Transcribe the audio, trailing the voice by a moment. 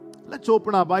Let's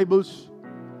open our Bibles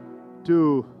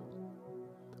to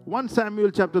 1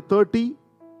 Samuel chapter 30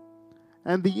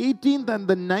 and the 18th and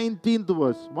the 19th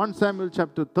verse. 1 Samuel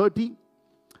chapter 30,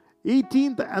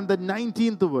 18th and the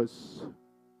 19th verse.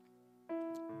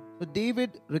 So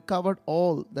David recovered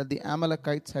all that the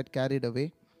Amalekites had carried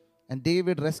away, and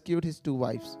David rescued his 2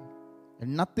 wives.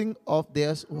 And nothing of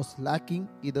theirs was lacking,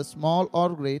 either small or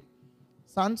great,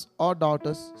 sons or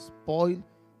daughters, spoil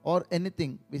or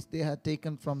anything which they had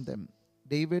taken from them.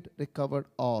 David recovered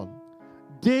all.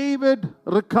 David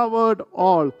recovered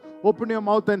all. Open your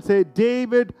mouth and say,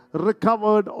 David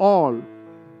recovered all.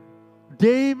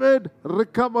 David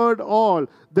recovered all.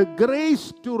 The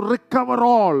grace to recover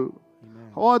all.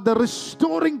 Amen. Or the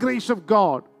restoring grace of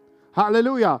God.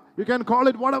 Hallelujah. You can call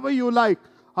it whatever you like.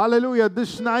 Hallelujah.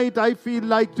 This night I feel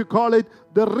like to call it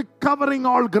the recovering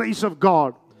all grace of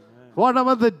God.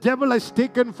 Whatever the devil has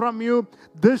taken from you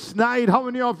this night, how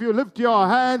many of you lift your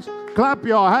hands, clap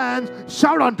your hands,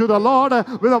 shout unto the Lord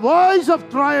with a voice of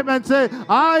triumph and say,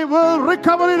 I will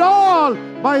recover it all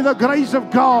by the grace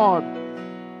of God.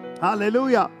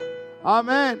 Hallelujah.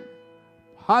 Amen.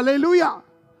 Hallelujah.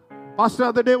 Pastor the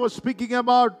other day was speaking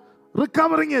about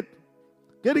recovering it,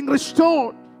 getting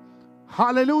restored.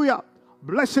 Hallelujah.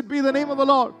 Blessed be the name of the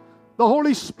Lord. The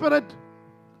Holy Spirit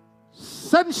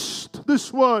sensed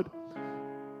this word,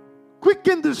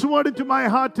 quickened this word into my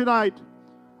heart tonight.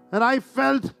 And I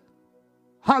felt,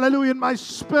 hallelujah, in my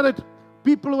spirit,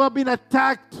 people who have been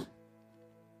attacked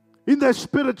in their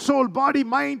spirit, soul, body,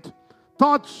 mind,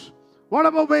 thoughts,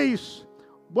 whatever ways,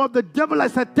 what the devil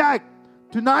has attacked.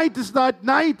 Tonight is that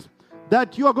night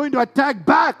that you are going to attack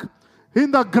back in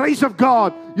the grace of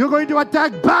God. You're going to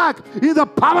attack back in the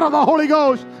power of the Holy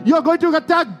Ghost. You're going to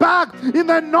attack back in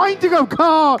the anointing of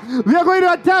God. We are going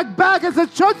to attack back as a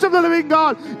church of the living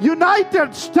God,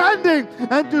 united, standing,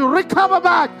 and to recover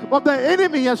back what the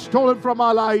enemy has stolen from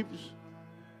our lives.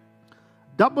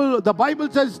 The Bible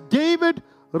says David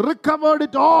recovered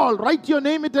it all. Write your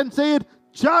name it and say it.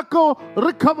 Jacob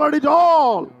recovered it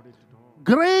all.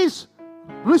 Grace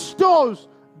restores.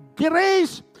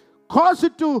 Grace cause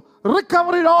it to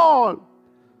recover it all.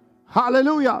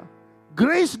 Hallelujah.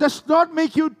 Grace does not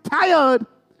make you tired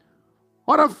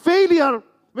or a failure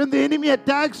when the enemy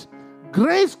attacks.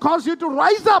 Grace causes you to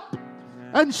rise up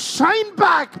and shine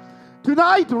back.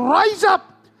 Tonight, rise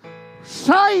up,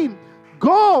 shine,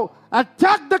 go,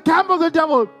 attack the camp of the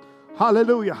devil.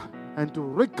 Hallelujah. And to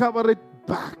recover it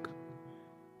back.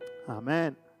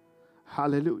 Amen.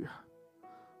 Hallelujah.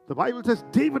 The Bible says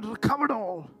David recovered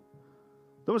all.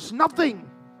 There was nothing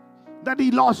that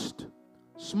he lost,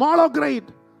 small or great,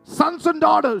 sons and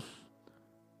daughters,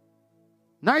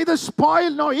 neither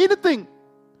spoil nor anything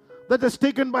that is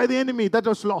taken by the enemy that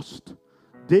was lost.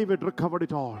 David recovered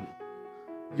it all.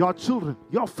 Your children,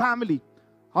 your family,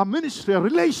 our ministry, our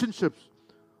relationships,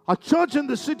 our church in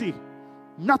the city,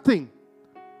 nothing,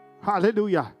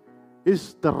 hallelujah,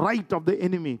 is the right of the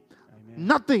enemy. Amen.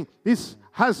 Nothing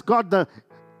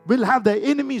will have the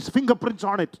enemy's fingerprints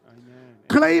on it.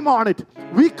 Claim on it.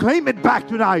 We claim it back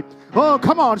tonight. Oh,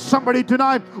 come on, somebody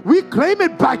tonight. We claim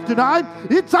it back tonight.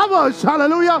 It's ours.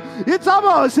 Hallelujah. It's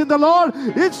ours in the Lord.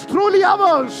 It's truly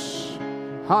ours.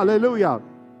 Hallelujah.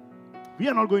 We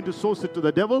are not going to source it to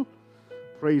the devil.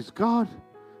 Praise God.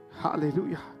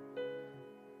 Hallelujah.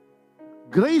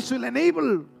 Grace will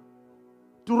enable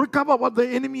to recover what the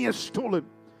enemy has stolen.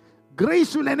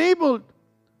 Grace will enable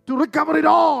to recover it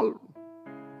all.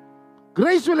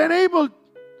 Grace will enable,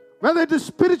 whether it is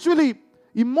spiritually,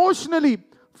 emotionally,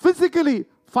 physically,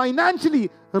 financially,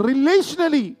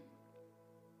 relationally,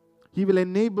 He will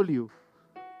enable you.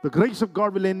 The grace of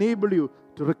God will enable you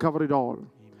to recover it all. Amen.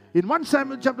 In 1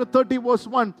 Samuel chapter 30 verse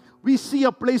 1, we see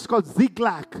a place called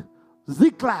Ziklag,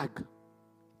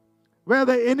 where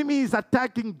the enemy is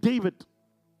attacking David.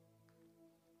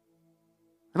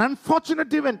 An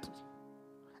unfortunate event,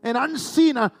 an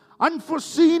unseen,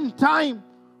 unforeseen time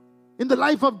in the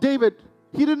life of David.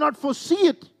 He did not foresee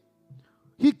it.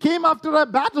 He came after a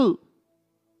battle,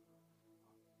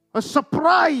 a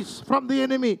surprise from the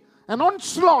enemy, an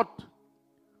onslaught.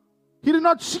 He did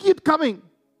not see it coming.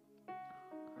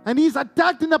 And he's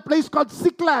attacked in a place called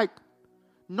Ziklag.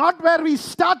 Not where he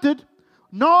started,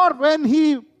 nor when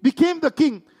he became the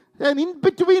king. An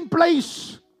in-between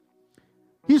place.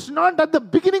 He's not at the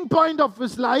beginning point of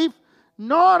his life,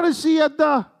 nor is he at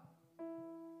the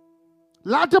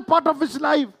latter part of his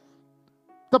life,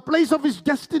 the place of his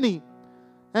destiny.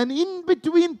 An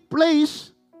in-between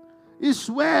place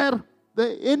is where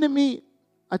the enemy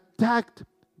attacked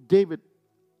David.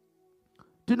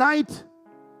 Tonight,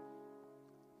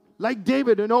 like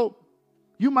David,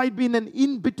 you might be in an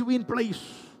in-between place.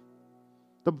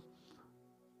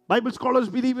 Bible scholars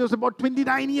believe it was about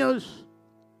 29 years.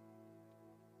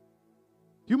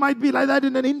 You might be like that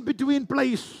in an in-between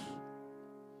place.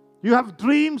 You have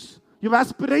dreams, you have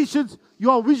aspirations, you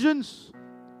have visions.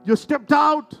 You stepped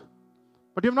out,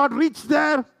 but you have not reached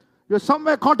there. You're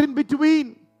somewhere caught in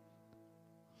between.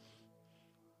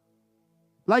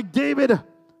 Like David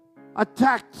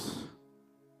attacked.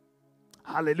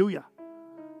 Hallelujah.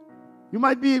 You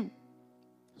might be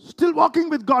still walking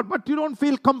with God, but you don't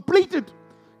feel completed.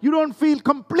 You don't feel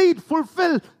complete,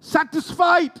 fulfilled,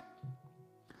 satisfied.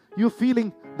 You're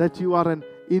feeling that you are an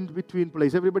in-between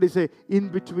place. Everybody say,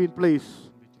 in-between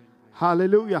place.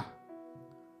 Hallelujah.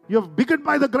 You have begun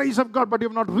by the grace of God, but you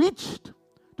have not reached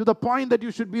to the point that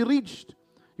you should be reached.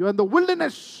 You are in the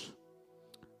wilderness.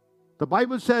 The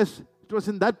Bible says it was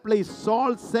in that place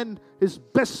Saul sent his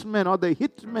best men, or the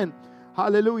hitmen,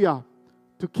 hallelujah,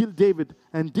 to kill David.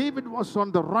 And David was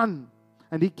on the run.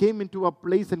 And he came into a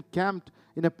place and camped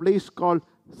in a place called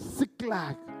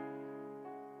Ziklag.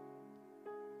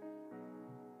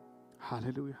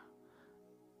 Hallelujah.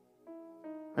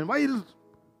 And while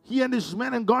he and his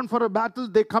men had gone for a battle,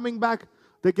 they're coming back,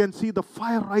 they can see the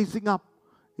fire rising up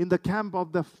in the camp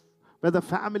of where the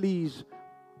families,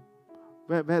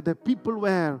 where the people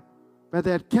were, where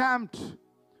they had camped.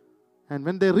 And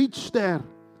when they reached there,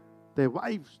 their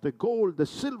wives, the gold, the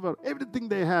silver, everything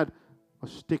they had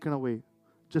was taken away.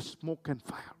 Just smoke and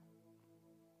fire.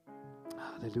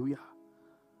 Hallelujah.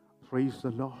 Praise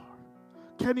the Lord.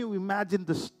 Can you imagine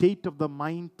the state of the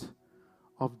mind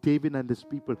of David and his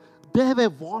people? They were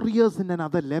warriors in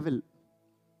another level.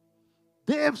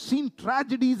 They have seen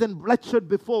tragedies and bloodshed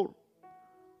before.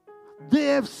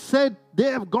 They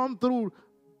have gone through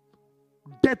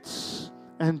deaths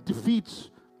and defeats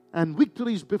and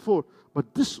victories before.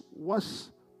 But this was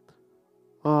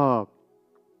a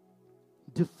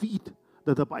defeat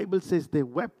that the Bible says they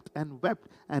wept and wept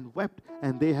and wept,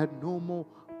 and they had no more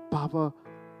power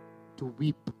to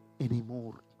weep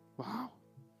anymore. Wow.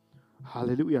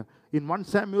 Hallelujah. In 1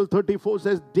 Samuel 34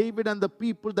 says, David and the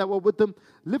people that were with him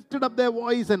lifted up their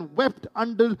voice and wept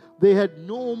until they had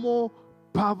no more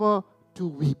power to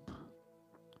weep.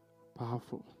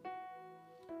 Powerful.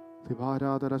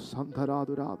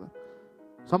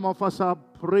 Some of us are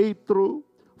prayed through,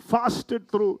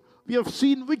 fasted through. We have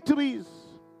seen victories.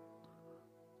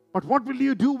 But what will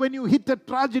you do when you hit a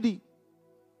tragedy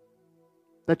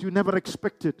that you never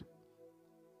expected?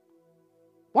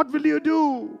 What will you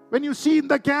do when you see in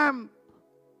the camp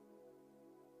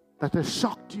that has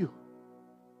shocked you?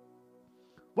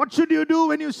 What should you do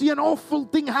when you see an awful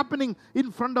thing happening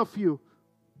in front of you?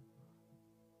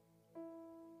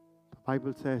 The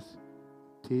Bible says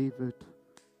David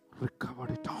recovered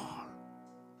it all.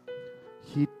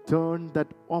 He turned that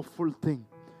awful thing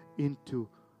into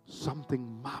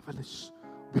something marvelous,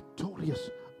 victorious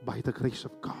by the grace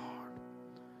of God.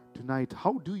 Tonight,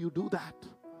 how do you do that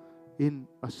in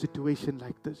a situation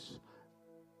like this?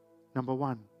 Number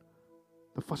one,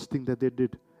 the first thing that they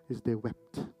did is they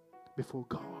wept before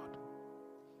God.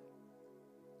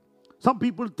 Some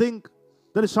people think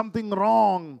there is something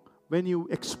wrong when you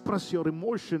express your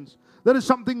emotions. There is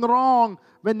something wrong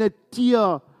when a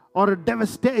tear or a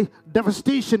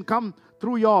devastation come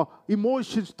through your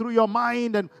emotions, through your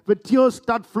mind, and when tears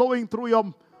start flowing through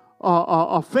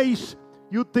your face,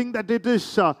 you think that it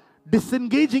is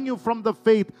disengaging you from the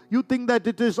faith. You think that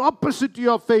it is opposite to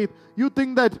your faith. You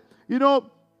think that, you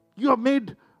have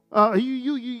made,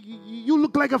 you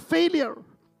look like a failure.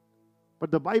 But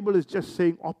the Bible is just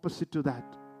saying opposite to that.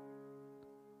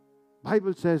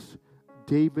 Bible says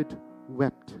David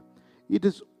wept. It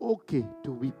is okay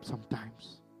to weep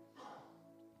sometimes.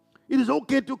 It is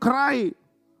okay to cry.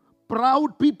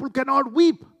 Proud people cannot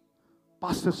weep,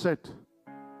 Pastor said.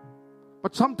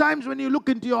 But sometimes when you look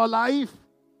into your life,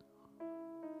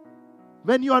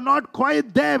 when you are not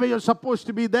quite there where you're supposed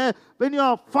to be there, when you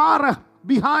are far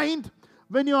behind,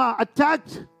 when you are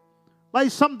attacked by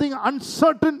something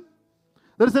uncertain,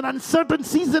 there is an uncertain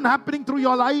season happening through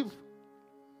your life.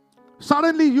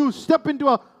 Suddenly you step into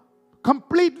a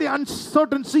completely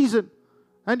uncertain season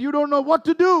and you don't know what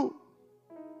to do.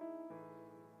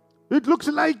 It looks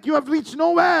like you have reached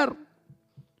nowhere.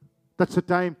 That's the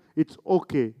time it's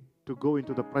okay to go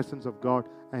into the presence of God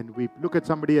and weep. Look at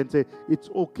somebody and say, it's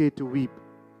okay to weep.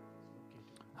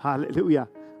 Hallelujah.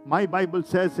 My Bible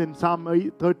says in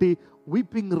Psalm 30,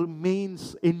 weeping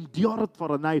endureth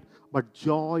for a night, but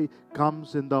joy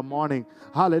comes in the morning.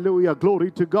 Hallelujah.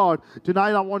 Glory to God.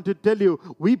 Tonight I want to tell you,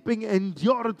 weeping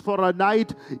endureth for a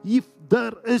night. If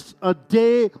there is a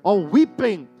day of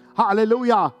weeping,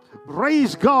 hallelujah,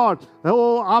 Praise God.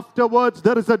 Oh, afterwards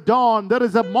there is a dawn. There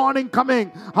is a morning coming.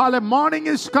 Hallelujah. Morning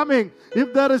is coming.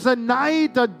 If there is a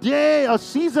night, a day, a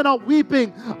season of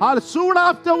weeping, soon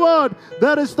afterward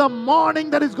there is the morning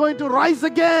that is going to rise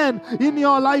again in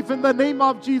your life in the name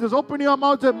of Jesus. Open your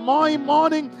mouth and my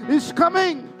morning is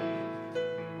coming.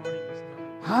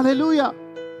 Hallelujah.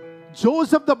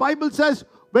 Joseph, the Bible says,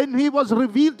 when he was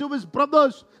revealed to his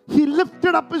brothers, he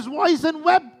lifted up his voice and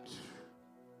wept.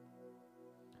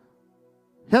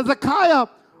 Hezekiah,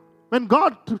 when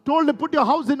God told him, put your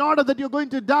house in order that you're going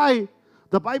to die,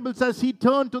 the Bible says he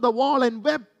turned to the wall and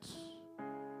wept.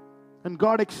 And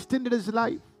God extended his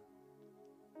life.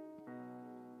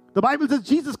 The Bible says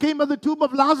Jesus came to the tomb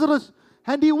of Lazarus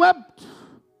and he wept.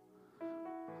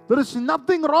 There is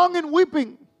nothing wrong in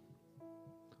weeping.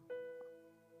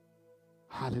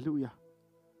 Hallelujah.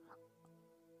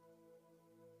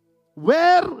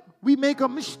 Where we make a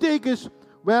mistake is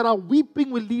where our weeping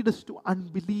will lead us to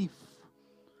unbelief.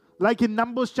 Like in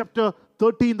Numbers chapter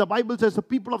 13, the Bible says the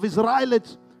people of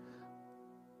Israelites,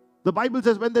 the Bible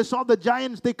says when they saw the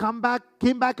giants, they came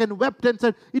back and wept and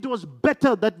said, it was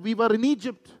better that we were in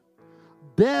Egypt.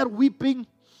 Their weeping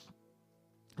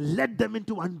led them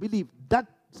into unbelief, that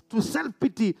to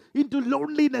self-pity, into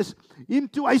loneliness,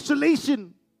 into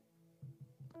isolation,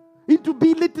 into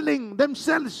belittling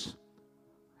themselves,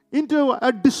 into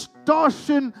a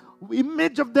distortion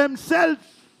image of themselves,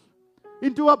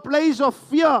 into a place of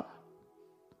fear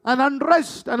and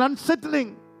unrest and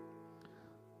unsettling.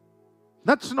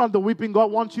 That's not the weeping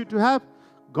God wants you to have.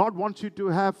 God wants you to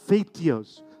have faith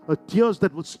tears. Tears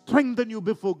that will strengthen you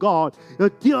before God.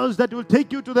 Tears that will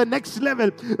take you to the next level.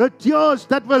 Tears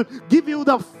that will give you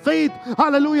the faith,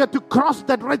 hallelujah, to cross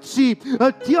that Red Sea.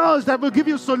 Tears that will give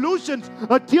you solutions.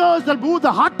 Tears that move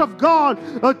the heart of God.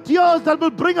 Tears that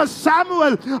will bring a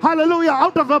Samuel, hallelujah,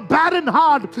 out of a barren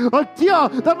heart. A tear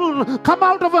that will come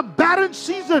out of a barren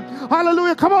season.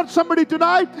 Hallelujah. Come on, somebody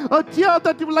tonight. A tear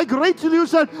that you, like Rachel, you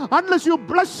said, unless you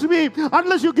bless me,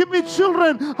 unless you give me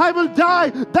children, I will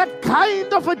die. That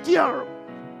kind of a tear.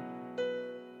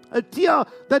 A tear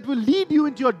that will lead you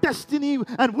into your destiny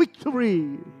and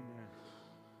victory.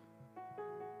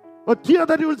 A tear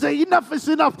that you will say, enough is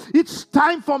enough. It's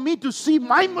time for me to see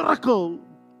my miracle.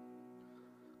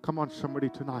 Come on, somebody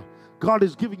tonight. God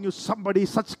is giving you somebody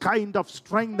such kind of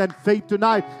strength and faith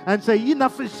tonight and say,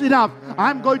 enough is enough.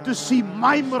 I'm going to see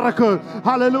my miracle.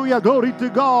 Hallelujah. Glory to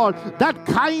God. That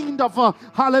kind of a,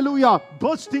 hallelujah,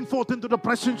 bursting forth into the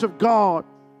presence of God.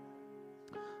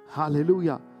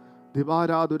 Hallelujah.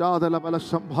 Divara duradala bala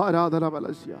sambhara dala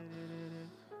balasya.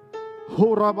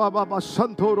 Hora baba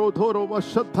basantoro thoro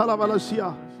vasanthala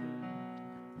balasya.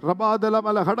 Rabadala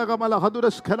bala hadagamala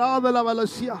haduras kharadala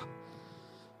balasya.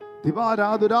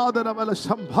 Divara duradala bala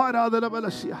sambhara dala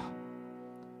balasya.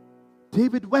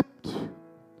 David wept.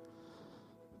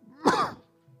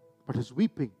 But his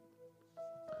weeping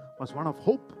was one of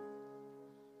hope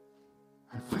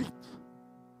and faith.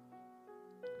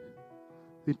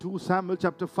 In 2 Samuel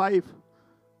chapter 5,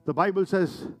 the Bible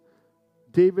says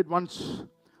David once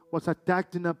was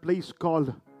attacked in a place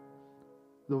called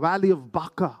the Valley of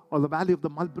Baca, or the Valley of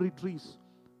the Mulberry Trees.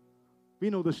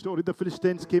 We know the story. The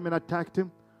Philistines came and attacked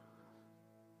him.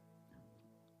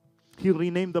 He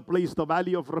renamed the place the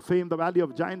Valley of Rephaim. The Valley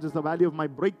of Giants is the Valley of my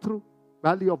breakthrough.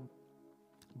 Valley of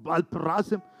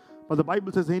Baal-perazim. But the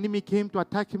Bible says the enemy came to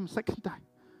attack him second time.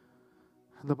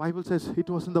 And the Bible says it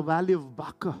was in the Valley of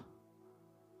Baca.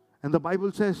 And the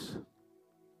Bible says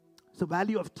it's a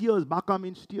valley of tears. Baca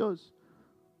means tears.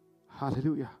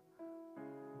 Hallelujah.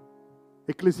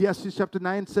 Ecclesiastes chapter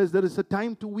 9 says there is a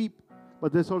time to weep,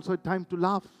 but there's also a time to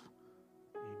laugh.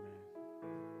 Amen.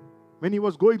 When he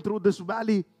was going through this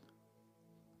valley,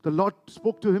 the Lord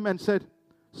spoke to him and said,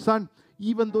 son,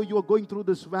 even though you are going through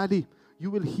this valley,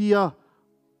 you will hear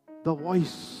the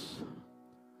voice.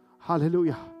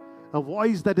 Hallelujah. A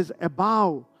voice that is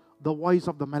above the voice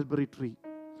of the mulberry tree.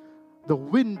 The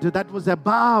wind that was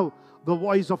above the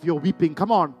voice of your weeping.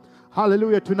 Come on.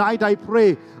 Hallelujah. Tonight I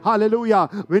pray, hallelujah,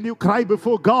 when you cry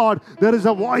before God, there is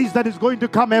a voice that is going to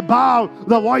come above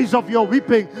the voice of your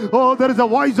weeping. Oh, there is a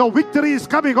voice of victory is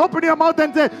coming. Open your mouth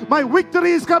and say, my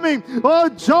victory is coming. Oh,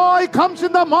 joy comes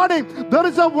in the morning. There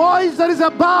is a voice that is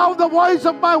above the voice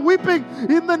of my weeping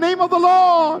in the name of the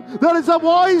Lord. There is a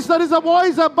voice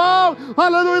above,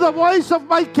 hallelujah, the voice of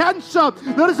my cancer.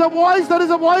 There is a voice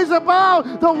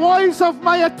above the voice of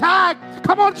my attack.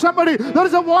 Come on, somebody. There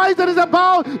is a voice that is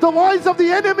above the voice of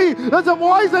the enemy. There's a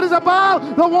voice that is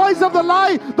above the voice of the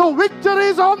lie. The victory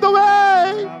is on the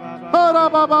way.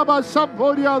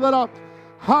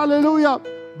 Hallelujah.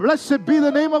 Blessed be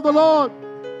the name of the Lord.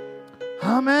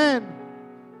 Amen.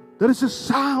 There is a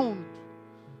sound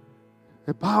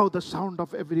above the sound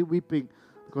of every weeping,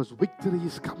 because victory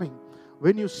is coming.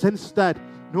 When you sense that,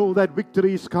 know that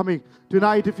victory is coming.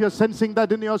 Tonight, if you're sensing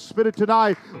that in your spirit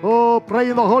tonight, oh, pray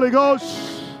in the Holy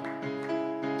Ghost.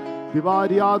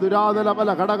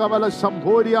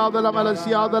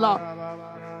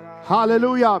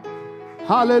 Hallelujah.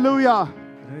 Hallelujah.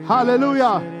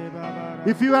 Hallelujah.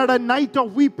 If you had a night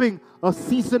of weeping, a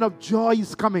season of joy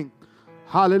is coming.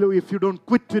 Hallelujah. If you don't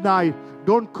quit tonight,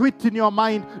 don't quit in your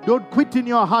mind, don't quit in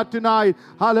your heart tonight.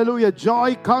 Hallelujah.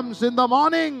 Joy comes in the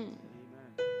morning.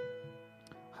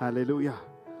 Hallelujah.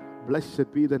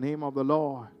 Blessed be the name of the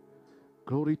Lord.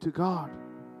 Glory to God.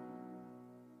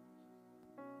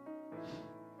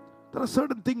 There are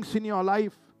certain things in your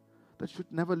life that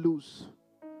should never lose.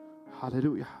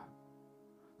 Hallelujah.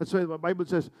 That's why the Bible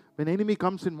says, when enemy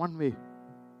comes in one way,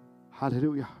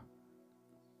 hallelujah,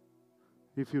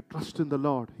 if you trust in the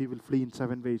Lord, He will flee in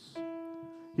 7 ways.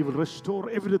 He will restore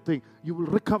everything. You will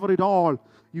recover it all.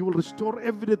 You will restore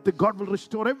everything. God will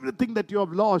restore everything that you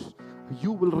have lost.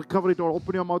 You will recover it all.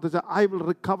 Open your mouth and say, I will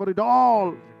recover it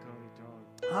all.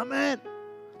 Amen.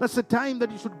 That's the time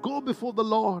that you should go before the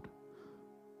Lord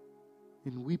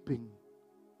in weeping.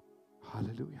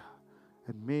 Hallelujah.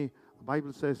 And may, the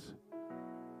Bible says,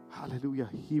 hallelujah,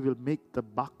 He will make the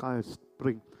baka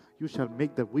spring. You shall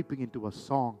make the weeping into a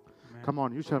song. Amen. Come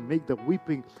on, you shall make the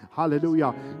weeping,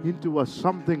 hallelujah, into a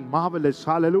something marvelous.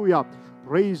 Hallelujah.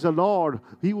 Praise the Lord.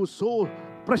 He who sowed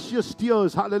precious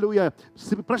tears, hallelujah,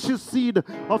 precious seed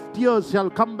of tears shall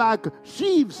come back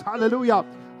sheaves. Hallelujah.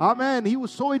 Amen. He who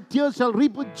sowed tears shall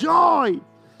reap with joy.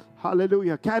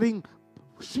 Hallelujah. Carrying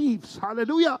sheaves.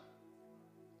 Hallelujah.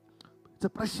 It's a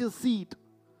precious seed.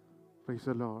 Praise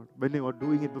the Lord. When you are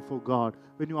doing it before God,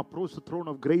 when you approach the throne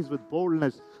of grace with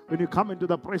boldness, when you come into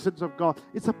the presence of God,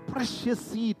 it's a precious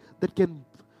seed that can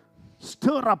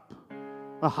stir up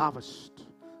a harvest.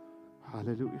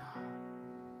 Hallelujah.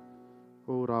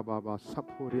 Oh, Rababa,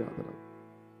 Saporiadara.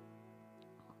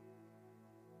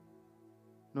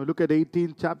 Now look at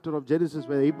 18th chapter of Genesis,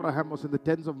 where Abraham was in the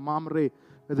tents of Mamre,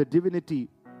 where the divinity,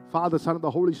 Father, Son, and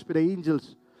the Holy Spirit,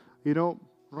 angels,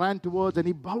 ran towards, and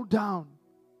he bowed down.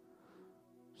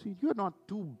 See, you're not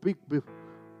too big.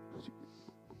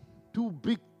 Too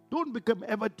big. Don't become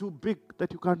ever too big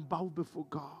that you can't bow before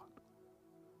God.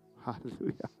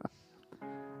 Hallelujah.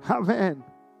 Amen.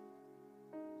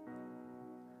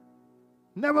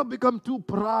 Never become too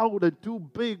proud and too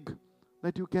big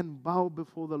that you can bow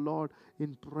before the Lord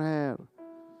in prayer.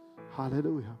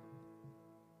 Hallelujah.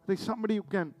 I think somebody who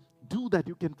can do that,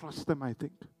 you can trust them, I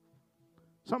think.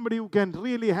 Somebody who can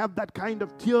really have that kind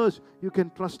of tears, you can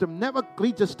trust them. Never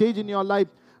reach a stage in your life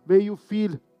where you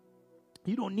feel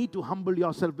you don't need to humble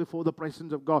yourself before the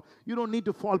presence of God. You don't need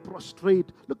to fall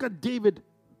prostrate. Look at David.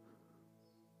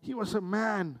 He was a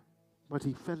man, but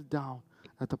he fell down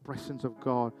at the presence of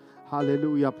God.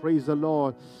 Hallelujah. Praise the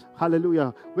Lord.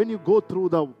 Hallelujah. When you go through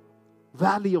the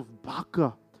valley of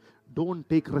Baca, don't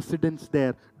take residence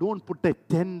there. Don't put a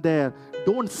tent there.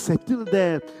 Don't settle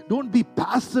there. Don't be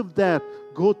passive there.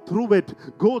 Go through it.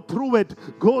 Go through it.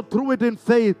 Go through it in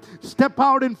faith. Step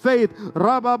out in faith. And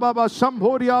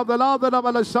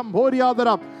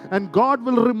God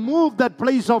will remove that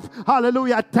place of,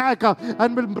 hallelujah, attack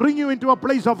and will bring you into a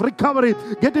place of recovery.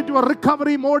 Get into a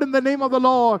recovery mode in the name of the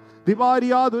Lord.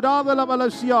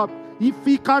 If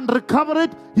He can't recover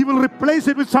it, He will replace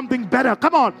it with something better.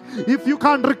 Come on. If you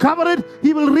can't recover it,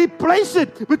 He will replace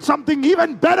it with something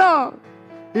even better.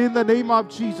 In the name of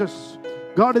Jesus.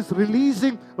 God is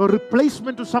releasing a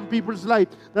replacement to some people's life.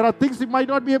 There are things He might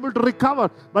not be able to recover,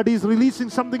 but He's releasing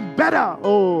something better.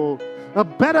 Oh, a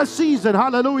better season.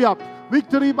 Hallelujah.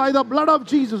 Victory by the blood of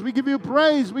Jesus. We give you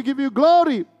praise. We give you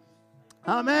glory.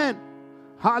 Amen.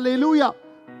 Hallelujah.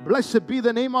 Blessed be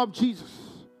the name of Jesus.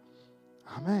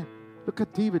 Amen. Look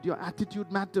at David. Your attitude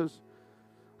matters.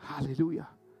 Hallelujah.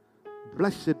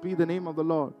 Blessed be the name of the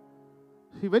Lord.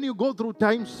 See, when you go through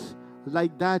times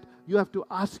like that, you have to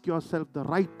ask yourself the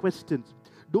right questions.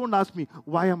 Don't ask me,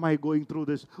 why am I going through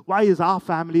this? Why is our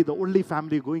family the only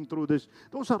family going through this?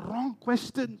 Those are wrong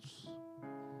questions.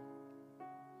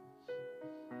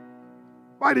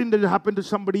 Why didn't it happen to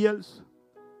somebody else?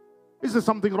 Is there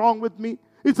something wrong with me?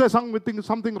 Is there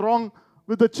something wrong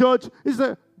with the church?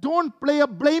 Don't play a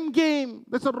blame game.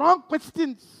 That's a wrong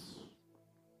questions.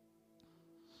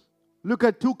 Look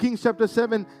at 2 Kings chapter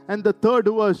 7 and the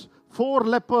 3rd verse. 4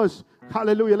 lepers.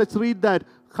 Hallelujah. Let's read that.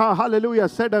 Hallelujah.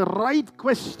 Said a right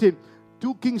question.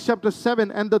 2 Kings chapter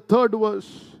 7 and the 3rd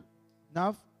verse.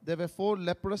 Now there were 4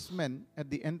 leprous men at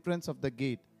the entrance of the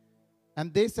gate.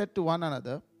 And they said to one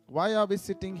another, why are we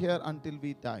sitting here until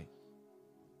we die?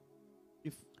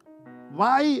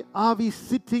 Why are we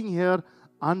sitting here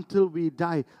until we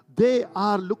die? They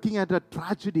are looking at a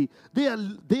tragedy. They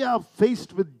are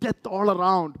faced with death all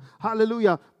around.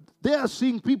 Hallelujah. They are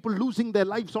seeing people losing their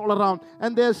lives all around.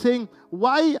 And they are saying,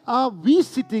 why are we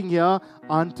sitting here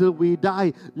until we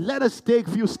die? Let us take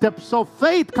few steps of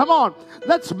faith. Come on.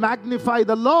 Let's magnify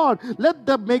the Lord. Let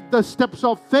them make the steps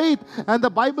of faith. And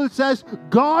the Bible says,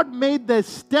 God made their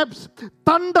steps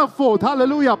thunder forth.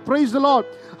 Hallelujah. Praise the Lord.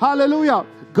 Hallelujah.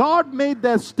 God made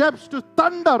their steps to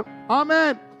thunder.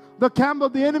 Amen. The camp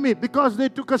of the enemy, because they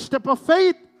took a step of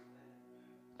faith.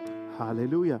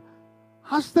 Hallelujah.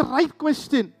 Ask the right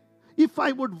question. If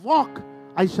I would walk,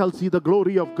 I shall see the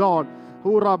glory of God.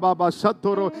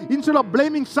 Instead of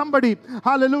blaming somebody,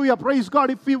 hallelujah, praise God,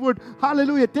 if we would,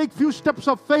 hallelujah, take few steps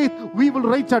of faith, we will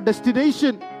reach our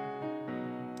destination.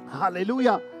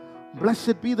 Hallelujah.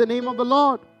 Blessed be the name of the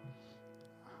Lord.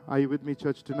 Are you with me,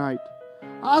 church, tonight?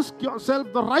 Ask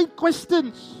yourself the right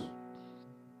questions.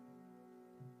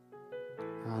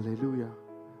 Hallelujah.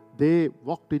 They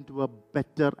walked into a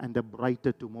better and a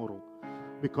brighter tomorrow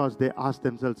because they asked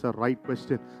themselves a right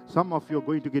question. Some of you are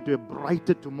going to get to a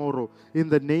brighter tomorrow in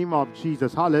the name of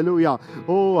Jesus. Hallelujah.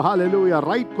 Oh, hallelujah.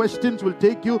 Right questions will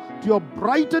take you to a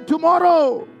brighter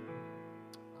tomorrow.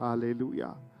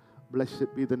 Hallelujah.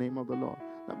 Blessed be the name of the Lord.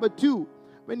 Number 2,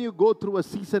 when you go through a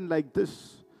season like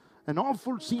this, an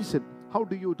awful season, how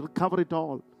do you recover it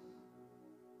all?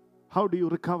 How do you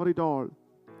recover it all?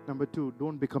 Number 2,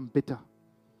 don't become bitter.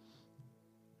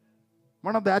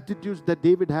 One of the attitudes that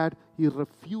David had, he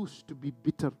refused to be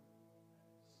bitter.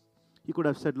 He could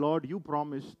have said, Lord, you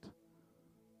promised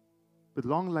with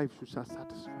long life you shall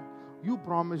satisfy. You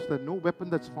promised that no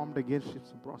weapon that's formed against you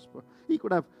shall prosper. He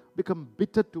could have become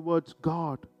bitter towards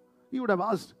God. He would have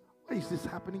asked, why is this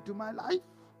happening to my life?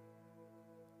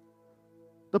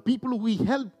 The people who he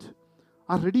helped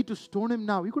are ready to stone him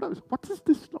now. He could have said, what is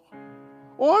this, Lord?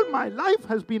 All my life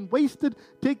has been wasted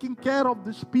taking care of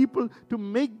these people to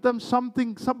make them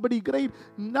somebody great.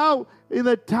 Now, in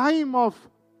a time of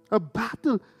a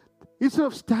battle, instead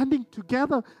of standing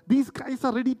together, these guys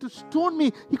are ready to stone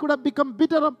me. He could have become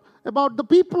bitter about the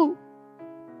people.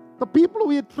 The people who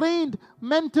he had trained,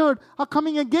 mentored, are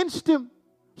coming against him.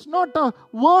 It's not a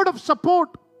word of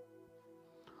support.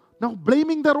 Now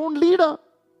blaming their own leader.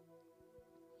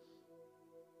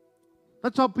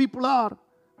 That's how people are.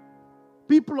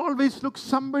 People always look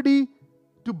somebody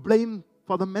to blame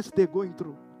for the mess they're going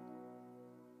through.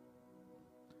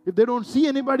 If they don't see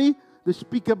anybody, they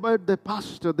speak about their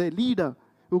pastor, their leader,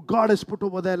 who God has put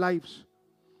over their lives.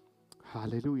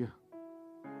 Hallelujah.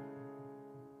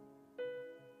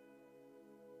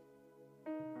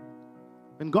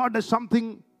 When God does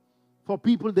something for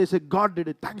people, they say, God did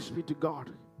it. Thanks be to God.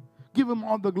 Give him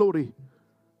all the glory.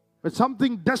 When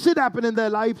something doesn't happen in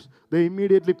their lives, they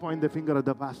immediately point their finger at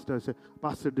the pastor and say,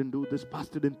 Pastor didn't do this,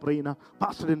 Pastor didn't pray enough,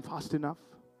 Pastor didn't fast enough.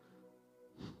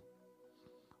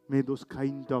 May those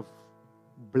kind of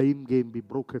blame game be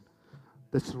broken.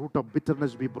 This root of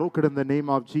bitterness be broken in the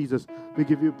name of Jesus. We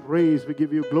give you praise, we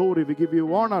give you glory, we give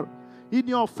you honor. In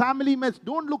your family mess,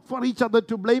 don't look for each other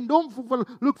to blame. Don't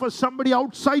look for somebody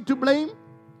outside to blame.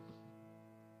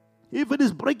 If it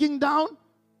is breaking down,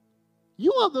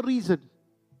 you are the reason.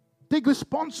 Take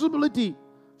responsibility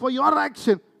for your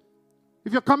action.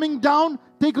 If you're coming down,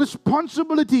 take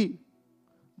responsibility.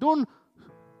 Don't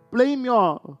blame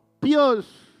your peers,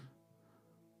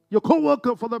 your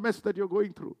co-worker for the mess that you're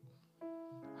going through.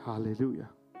 Hallelujah.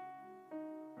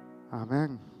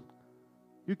 Amen.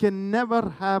 You can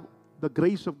never have the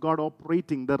grace of God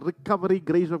operating, the recovery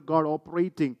grace of God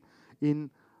operating in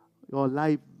your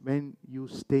life when you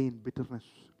stay in bitterness.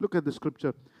 Look at the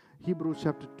scripture. Hebrews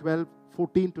chapter 12,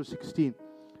 14 to 16.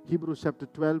 Hebrews chapter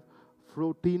 12,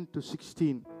 14 to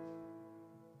 16.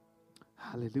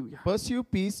 Hallelujah. Pursue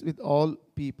peace with all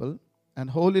people and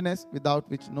holiness, without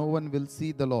which no one will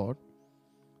see the Lord,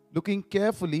 looking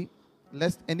carefully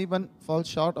lest anyone fall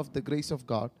short of the grace of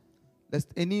God, lest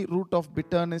any root of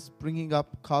bitterness springing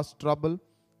up cause trouble,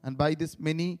 and by this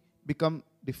many become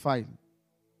defiled.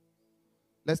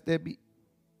 Lest there be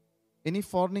any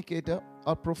fornicator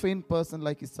or profane person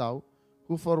like Esau,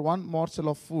 who for one morsel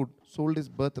of food sold his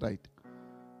birthright.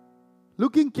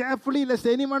 Looking carefully lest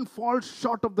anyone fall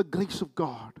short of the grace of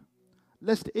God,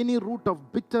 lest any root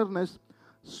of bitterness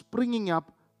springing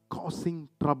up causing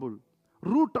trouble.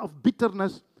 Root of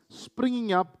bitterness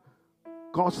springing up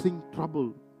causing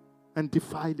trouble and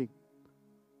defiling.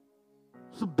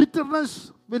 So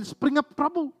bitterness will spring up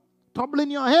trouble. Trouble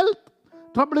in your health,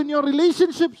 trouble in your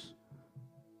relationships,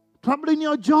 trouble in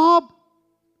your job.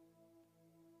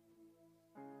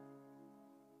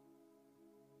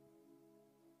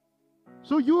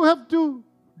 So you have to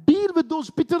deal with those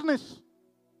bitterness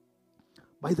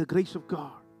by the grace of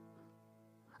God.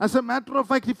 As a matter of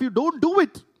fact, if you don't do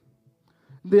it,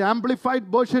 the Amplified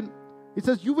Version, it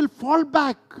says you will fall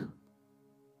back.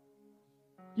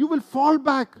 You will fall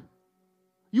back.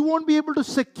 You won't be able to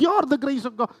secure the grace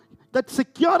of God. That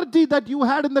security that you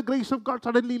had in the grace of God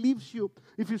suddenly leaves you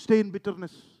if you stay in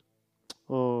bitterness.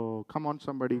 Oh, come on,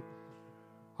 somebody.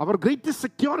 Our greatest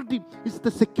security is the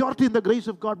security in the grace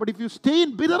of God. But if you stay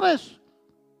in bitterness,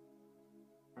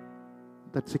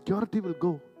 that security will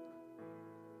go.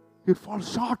 You'll fall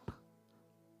short.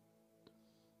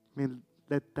 May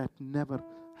let that never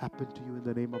happen to you in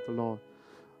the name of the Lord.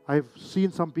 I've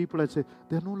seen some people that say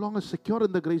they're no longer secure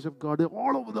in the grace of God. They're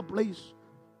all over the place.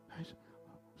 I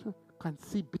can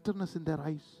see bitterness in their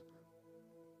eyes.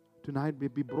 Tonight may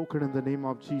be broken in the name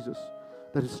of Jesus.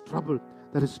 There is trouble.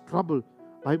 There is trouble.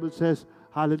 Bible says,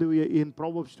 hallelujah, in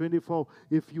Proverbs 24,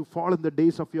 if you fall in the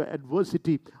days of your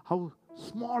adversity, how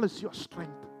small is your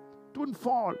strength. Don't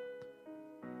fall.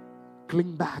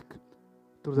 Cling back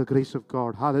to the grace of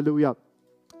God. Hallelujah.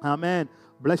 Amen.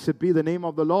 Blessed be the name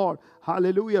of the Lord.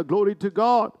 Hallelujah. Glory to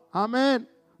God. Amen.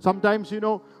 Sometimes,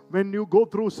 when you go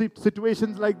through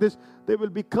situations like this, there will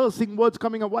be cursing words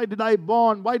coming up. Why did I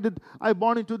born? Why did I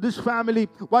born into this family?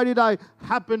 Why did I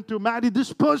happen to marry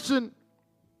this person?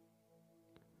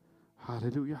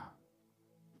 Hallelujah.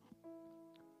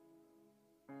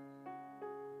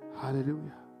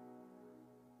 Hallelujah.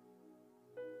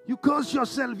 You curse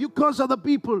yourself. You curse other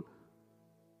people.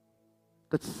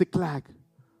 That's Ziklag.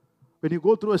 When you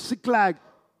go through a Ziklag,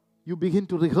 you begin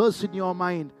to rehearse in your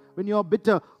mind. When you are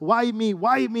bitter, why me?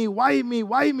 Why me? Why me?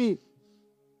 Why me?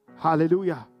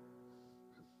 Hallelujah.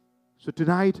 So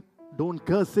tonight, don't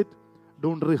curse it.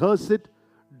 Don't rehearse it.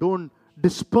 Don't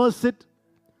disperse it.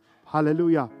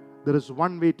 Hallelujah. There is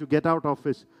one way to get out of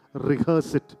it.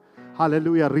 Rehearse it.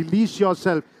 Hallelujah. Release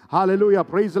yourself. Hallelujah.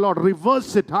 Praise the Lord.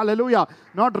 Reverse it. Hallelujah.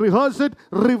 Not rehearse it.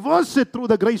 Reverse it through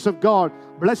the grace of God.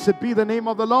 Blessed be the name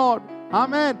of the Lord.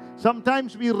 Amen.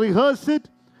 Sometimes we rehearse it.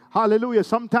 Hallelujah.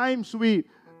 Sometimes we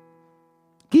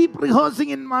keep rehearsing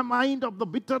in my mind of the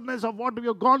bitterness of what we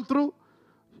have gone through.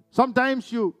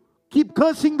 Sometimes you keep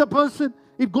cursing the person.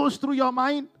 It goes through your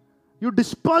mind. You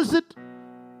disperse it.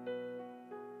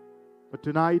 But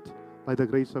tonight, by the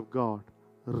grace of God,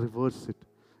 reverse it.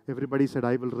 Everybody said,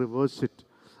 I will reverse it.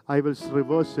 I will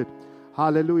reverse it.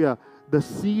 Hallelujah. The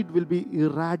seed will be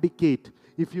eradicated.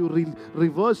 If you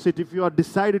reverse it, if you are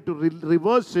decided to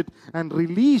reverse it and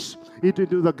release it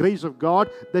into the grace of God,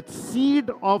 that seed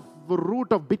of the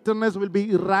root of bitterness will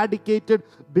be eradicated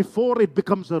before it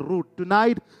becomes a root.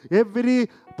 Tonight, every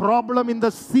problem in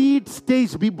the seed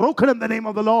stage be broken in the name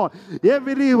of the Lord.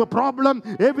 Every problem,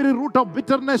 every root of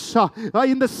bitterness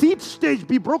in the seed stage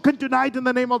be broken tonight in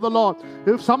the name of the Lord.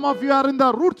 If some of you are in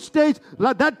the root stage,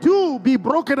 let that too be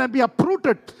broken and be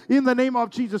uprooted in the name of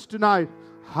Jesus tonight.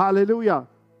 Hallelujah.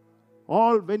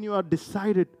 All when you are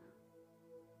decided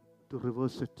to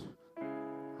reverse it.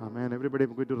 Amen. Everybody,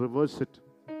 I'm going to reverse it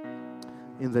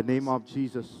in the name of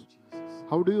Jesus.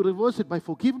 How do you reverse it? By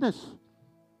forgiveness.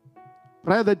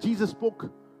 Prayer that Jesus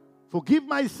spoke. Forgive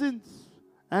my sins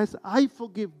as I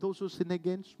forgive those who sin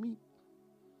against me.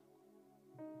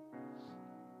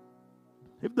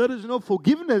 If there is no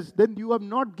forgiveness, then you are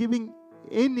not giving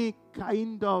any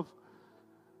kind of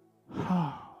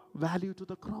value to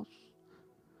the cross.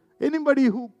 Anybody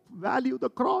who value the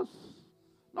cross,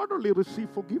 not only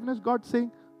receive forgiveness, God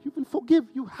saying, you will forgive,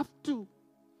 you have to.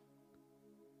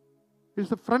 It's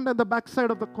the front and the back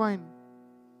side of the coin.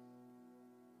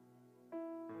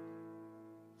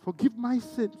 Forgive my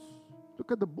sins.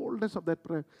 Look at the boldness of that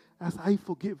prayer. As I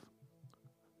forgive.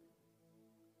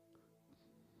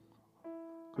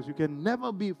 Because you can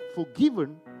never be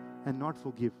forgiven and not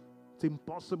forgive. It's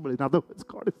impossible. In other words,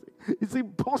 God is saying, it's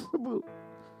impossible.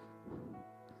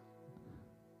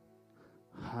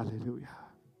 Hallelujah.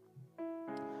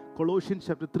 Colossians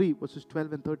chapter 3, verses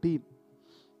 12 and 13.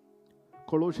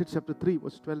 Colossians chapter 3,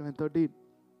 verse 12 and 13.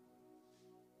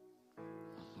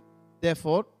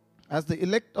 Therefore, as the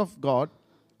elect of God,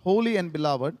 holy and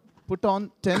beloved, put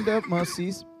on tender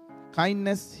mercies,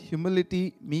 kindness,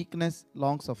 humility, meekness,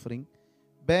 long-suffering,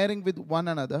 bearing with one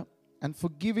another and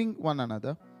forgiving one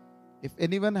another. If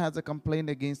anyone has a complaint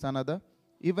against another,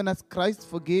 even as Christ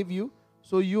forgave you,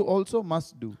 so you also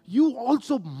must do. You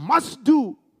also must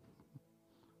do.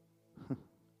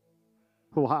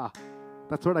 Wow.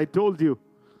 That's what I told you.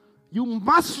 You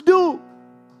must do.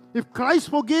 If Christ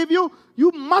forgave you,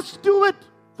 you must do it.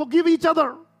 Forgive each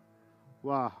other.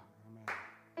 Wow.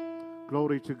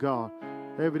 Glory to God.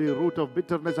 Every root of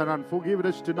bitterness and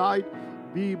unforgiveness tonight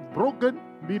be broken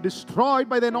be destroyed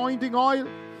by the anointing oil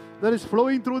that is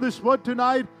flowing through this word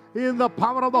tonight in the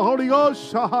power of the Holy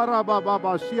Ghost.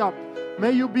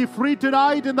 May you be free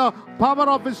tonight in the power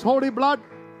of His holy blood.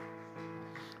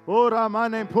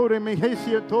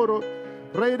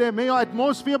 May your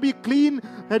atmosphere be clean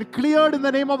and cleared in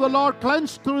the name of the Lord,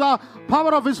 cleansed through the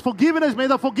power of His forgiveness. May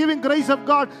the forgiving grace of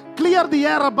God clear the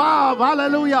air above.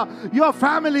 Hallelujah. Your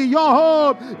family, your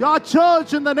home, your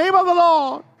church, in the name of the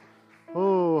Lord.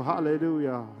 Oh,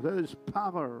 hallelujah. There is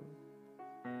power.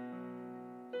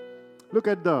 Look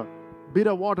at the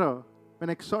bitter water. When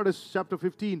Exodus chapter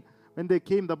 15, when they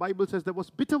came, the Bible says there was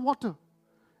bitter water.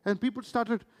 And people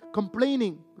started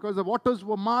complaining because the waters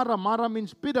were Mara. Mara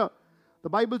means bitter. The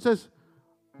Bible says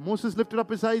Moses lifted up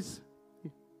his eyes,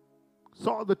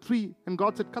 saw the tree, and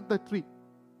God said, cut that tree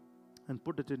and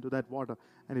put it into that water,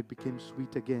 and it became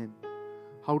sweet again.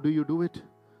 How do you do it?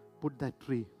 Put that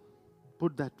tree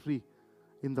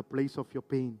in the place of your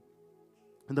pain,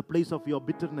 in the place of your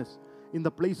bitterness, in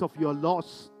the place of your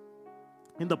loss,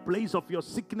 in the place of your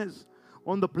sickness,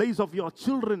 on the place of your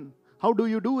children. How do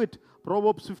you do it?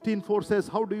 Proverbs 15:4 says,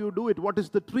 how do you do it? What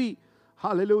is the tree?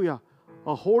 Hallelujah.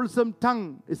 A wholesome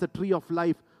tongue is a tree of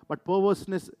life, but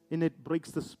perverseness in it breaks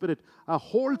the spirit. A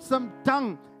wholesome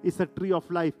tongue is a tree of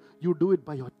life. You do it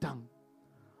by your tongue.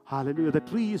 Hallelujah. The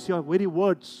tree is your very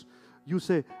words. You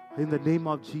say, in the name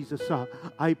of Jesus,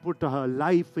 I put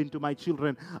life into my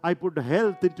children. I put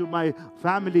health into my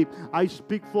family. I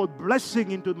speak forth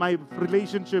blessing into my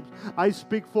relationships. I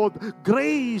speak forth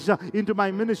grace into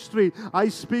my ministry. I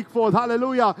speak forth,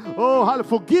 hallelujah,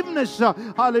 forgiveness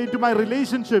into my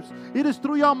relationships. It is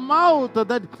through your mouth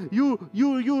that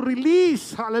you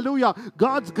release, hallelujah,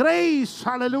 God's grace,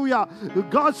 hallelujah,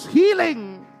 God's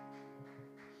healing.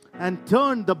 And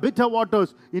turn the bitter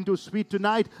waters into sweet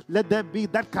tonight. Let there be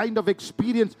that kind of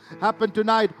experience happen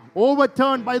tonight.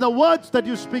 Overturned by the words that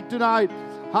you speak tonight.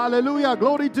 Hallelujah.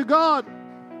 Glory to God.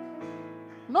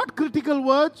 Not critical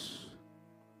words.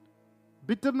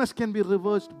 Bitterness can be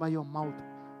reversed by your mouth.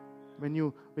 When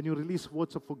you release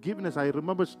words of forgiveness. I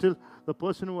remember still the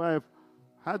person who I have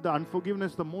had the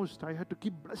unforgiveness the most. I had to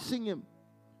keep blessing him.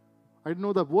 I didn't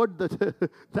know the word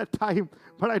that time.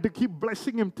 But I had to keep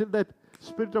blessing him till that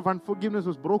spirit of unforgiveness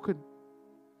was broken.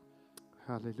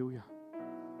 Hallelujah.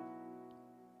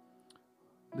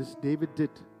 This David did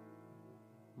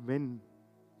when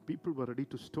people were ready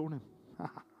to stone him.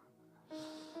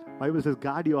 Bible says,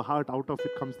 guard your heart, out of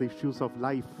it comes the issues of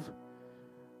life.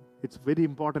 It's very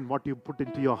important what you put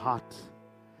into your heart.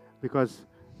 Because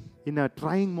in a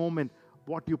trying moment,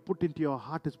 what you put into your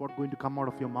heart is what's going to come out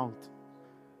of your mouth.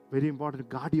 Very important.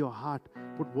 Guard your heart.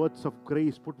 Put words of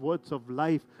grace. Put words of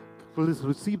life. Please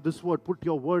receive this word. Put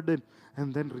your word in.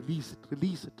 And then release it.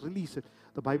 Release it. Release it.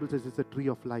 The Bible says it's a tree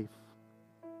of life.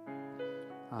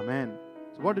 Amen.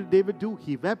 So what did David do?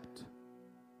 He wept.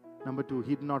 Number 2,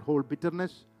 he did not hold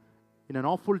bitterness. In an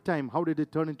awful time, how did it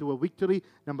turn into a victory?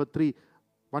 Number 3,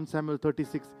 1 Samuel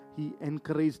 36, he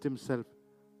encouraged himself.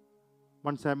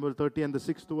 1 Samuel 30 and the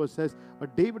 6th verse says,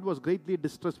 but David was greatly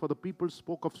distressed, for the people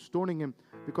spoke of stoning him,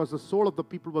 because the soul of the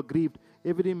people were grieved,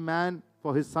 every man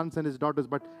for his sons and his daughters.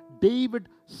 But David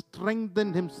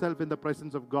strengthened himself in the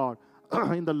presence of God.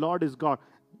 In the Lord is God.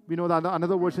 We know that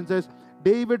another version says,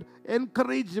 David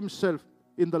encouraged himself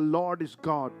in the Lord is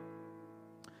God.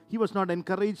 He was not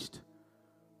encouraged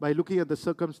by looking at the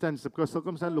circumstances, because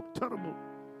circumstances look terrible.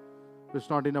 There's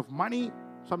not enough money.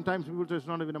 Sometimes people say there's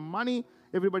not enough money.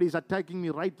 Everybody is attacking me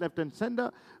right, left, and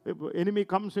center. If enemy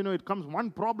comes, it comes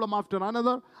one problem after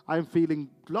another. I'm feeling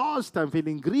lost. I'm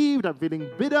feeling grieved. I'm feeling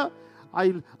bitter.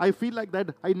 I feel like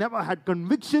that I never had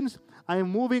convictions. I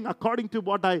am moving according to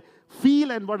what I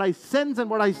feel and what I sense and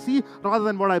what I see rather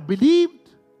than what I believed.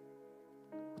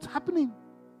 What's happening?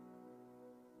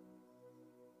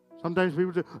 Sometimes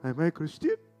people say, am I a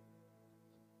Christian?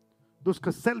 Those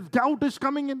self-doubt is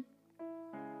coming in.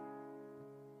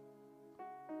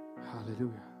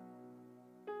 Hallelujah.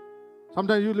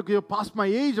 Sometimes you look, you're past my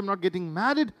age, I'm not getting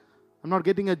married, I'm not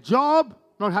getting a job,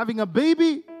 not having a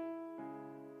baby.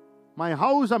 My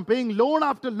house, I'm paying loan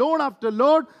after loan after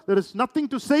loan. There is nothing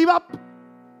to save up.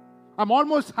 I'm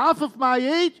almost half of my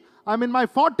age. I'm in my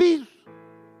 40s.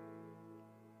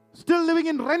 Still living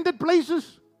in rented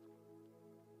places.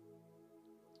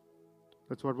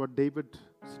 That's what David's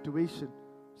situation.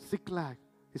 Ziklag.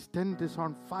 His tent is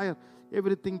on fire.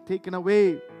 Everything taken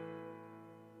away.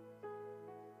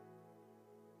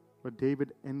 But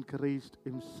David encouraged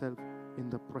himself in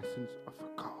the presence of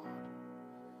God.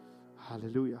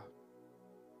 Hallelujah.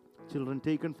 Children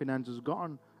taken, finances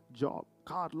gone, job,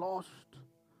 car lost.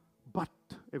 But,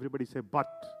 everybody say, but,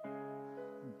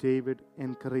 David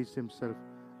encouraged himself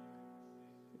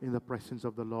in the presence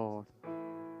of the Lord.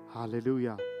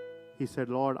 Hallelujah. He said,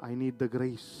 Lord, I need the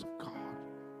grace of God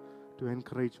to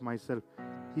encourage myself.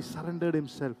 He surrendered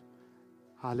himself.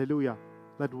 Hallelujah.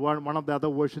 That one of the other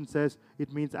versions says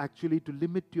it means actually to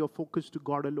limit your focus to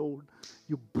God alone.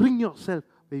 You bring yourself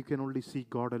where you can only see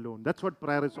God alone. That's what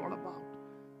prayer is all about.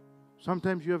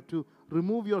 Sometimes you have to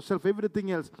remove yourself,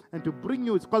 everything else, and to bring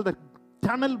you, it's called the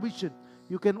tunnel vision.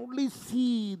 You can only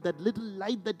see that little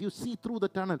light that you see through the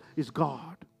tunnel is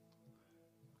God.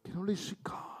 You can only see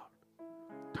God.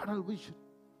 Tunnel vision.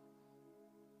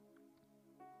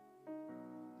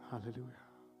 Hallelujah.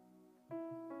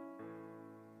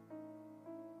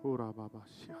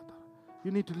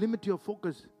 You need to limit your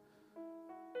focus.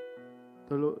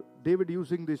 David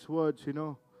using these words,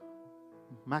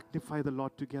 magnify the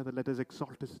Lord together. Let us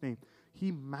exalt his name.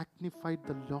 He magnified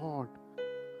the Lord.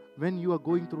 When you are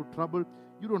going through trouble,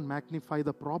 you don't magnify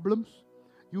the problems.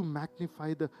 You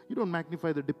don't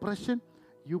magnify the depression.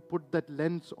 You put that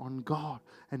lens on God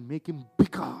and make him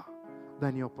bigger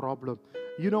than your problem.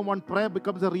 When prayer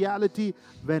becomes a reality,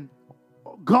 when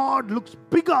God looks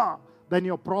bigger than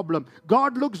your problem.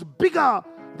 God looks bigger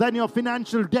than your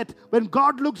financial debt. When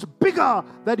God looks bigger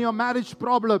than your marriage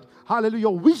problem, hallelujah,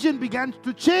 your vision begins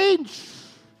to change.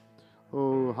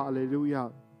 Oh,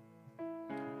 hallelujah.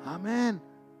 Amen.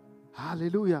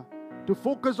 Hallelujah. To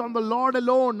focus on the Lord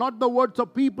alone, not the words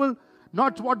of people,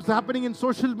 not what's happening in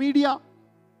social media,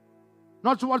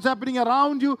 not what's happening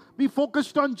around you. Be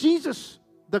focused on Jesus,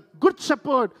 the Good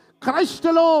Shepherd, Christ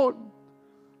alone.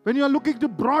 When you are looking to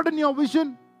broaden your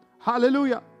vision,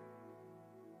 hallelujah,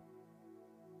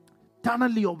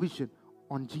 tunnel your vision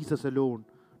on Jesus alone.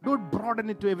 Don't broaden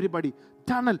it to everybody.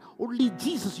 Tunnel, only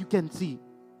Jesus you can see.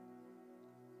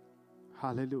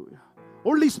 Hallelujah.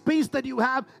 Only space that you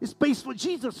have is space for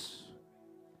Jesus.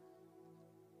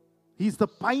 He's the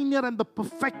pioneer and the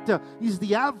perfecter. He's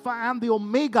the Alpha and the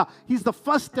Omega. He's the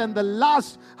first and the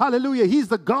last. Hallelujah. He's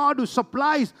the God who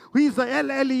supplies. He's the El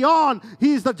Elyon.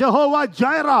 He's the Jehovah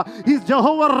Jireh. He's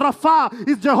Jehovah Rapha.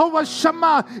 He's Jehovah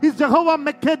Shammah. He's Jehovah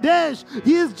Mekadesh.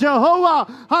 He is Jehovah.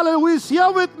 Hallelujah. Who is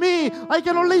here with me. I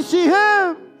can only see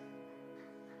him.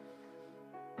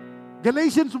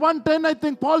 Galatians 1:10, I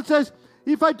think Paul says,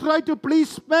 if I try to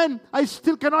please men, I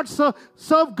still cannot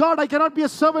serve God. I cannot be a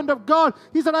servant of God.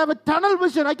 He said, I have a tunnel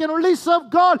vision. I can only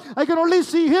serve God. I can only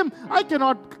see him. I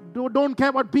don't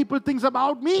care what people think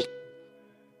about me.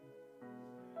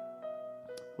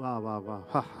 Wow.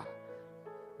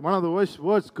 One of the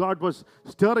words God was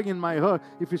stirring in my heart.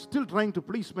 If you're still trying to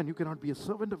please men, you cannot be a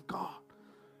servant of God.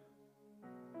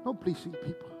 No pleasing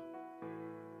people.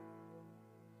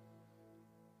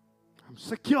 I'm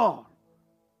secure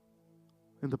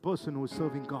in the person who is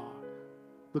serving God.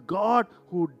 The God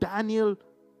who Daniel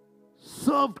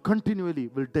served continually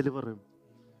will deliver him.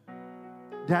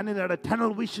 Daniel had a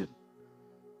tunnel vision.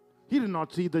 He did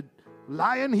not see the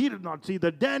lion. He did not see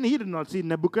the den. He did not see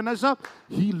Nebuchadnezzar.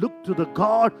 He looked to the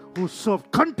God who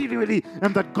served continually.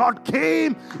 And that God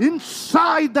came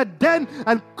inside the den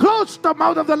and closed the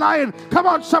mouth of the lion. Come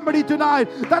on, somebody tonight.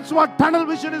 That's what tunnel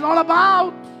vision is all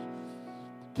about.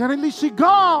 Can at least see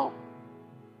God.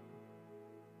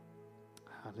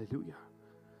 Hallelujah.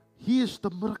 He is the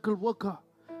miracle worker.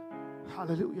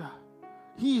 Hallelujah.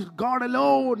 He is God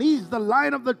alone. He is the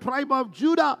Lion of the tribe of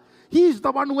Judah. He is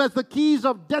the one who has the keys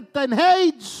of death and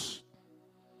Hades.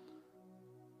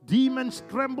 Demons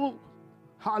tremble.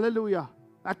 Hallelujah.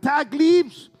 Attack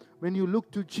leaves when you look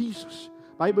to Jesus.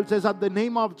 Bible says at the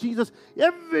name of Jesus,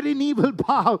 every knee will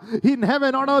bow in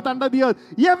heaven, on earth, under the earth.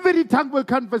 Every tongue will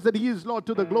confess that He is Lord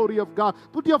to the glory of God.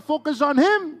 Put your focus on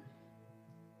Him.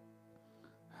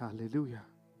 Hallelujah.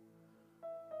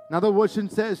 Another version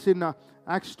says in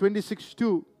Acts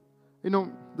 26:2,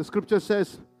 the scripture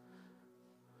says,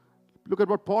 look at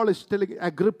what Paul is telling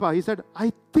Agrippa. He said,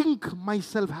 I think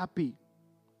myself happy.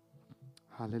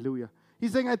 Hallelujah.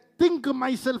 He's saying, I think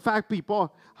myself happy.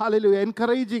 Paul, hallelujah,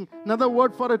 encouraging. Another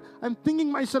word for it, I'm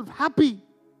thinking myself happy.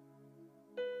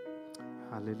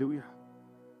 Hallelujah.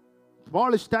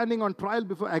 Paul is standing on trial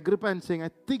before Agrippa and saying, I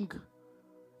think.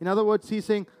 In other words, he's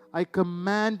saying, I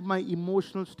command my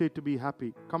emotional state to be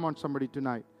happy. Come on, somebody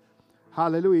tonight.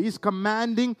 Hallelujah. He's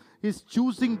commanding, he's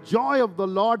choosing joy of the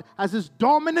Lord as his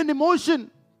dominant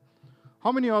emotion.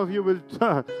 How many of you will,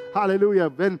 hallelujah,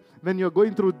 when you're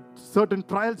going through certain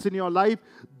trials in your life,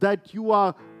 that you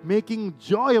are making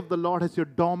joy of the Lord as your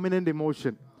dominant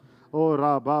emotion? Oh,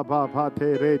 ra ba ba ba te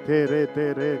re te re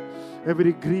te re.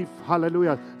 Every grief,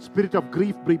 hallelujah. Spirit of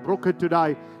grief be broken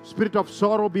tonight. Spirit of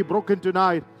sorrow be broken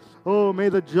tonight. Oh, may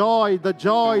the joy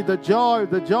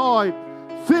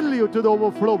fill you to the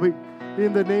overflowing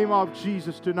in the name of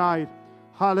Jesus tonight.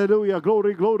 Hallelujah.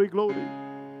 Glory, glory, glory.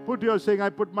 Put your saying, I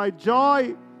put my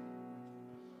joy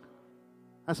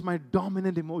as my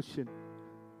dominant emotion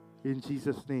in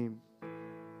Jesus' name.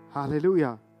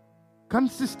 Hallelujah.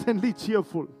 Consistently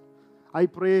cheerful. I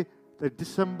pray that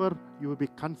December you will be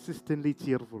consistently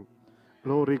cheerful.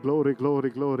 Glory, glory, glory,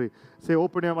 glory. Say,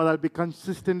 open your mouth. I'll be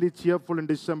consistently cheerful in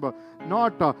December.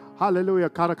 Not,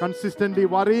 hallelujah, consistently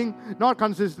worrying, not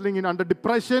consistently under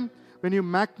depression. When you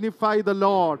magnify the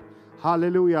Lord,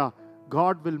 hallelujah,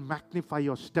 God will magnify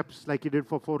your steps like He did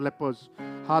for 4 lepers.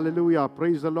 Hallelujah.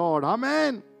 Praise the Lord.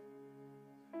 Amen.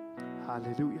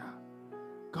 Hallelujah.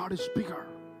 God is bigger.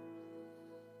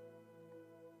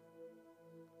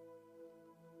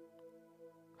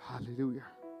 Hallelujah.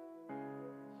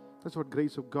 That's what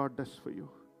grace of God does for you.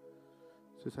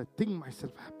 It says, I think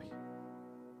myself happy.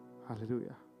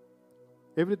 Hallelujah.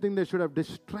 Everything that should have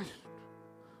distressed,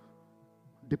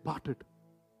 departed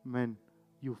when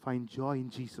you find joy in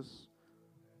Jesus.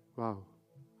 Wow.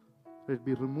 Let it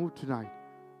be removed tonight.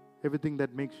 Everything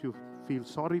that makes you feel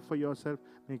sorry for yourself,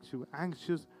 makes you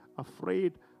anxious,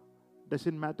 afraid,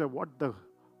 doesn't matter what the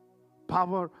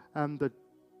power and the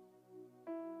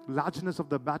largeness of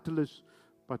the battle is,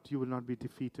 but you will not be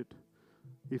defeated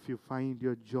if you find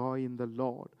your joy in the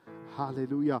Lord.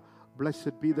 Hallelujah.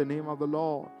 Blessed be the name of the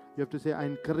Lord. You have to say, I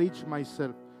encourage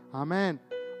myself. Amen.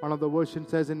 One of the versions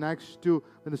says in Acts 2,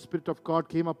 when the Spirit of God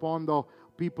came upon the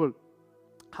people,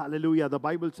 hallelujah, the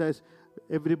Bible says,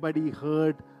 everybody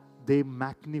heard they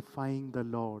magnifying the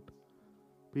Lord.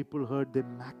 People heard they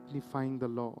magnifying the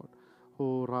Lord.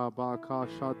 Oh, Rabba,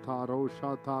 Kashata,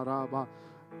 Roshata, Rabba.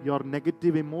 Your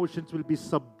negative emotions will be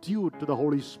subdued to the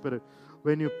Holy Spirit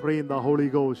when you pray in the Holy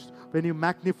Ghost. When you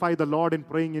magnify the Lord in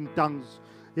praying in tongues,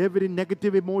 every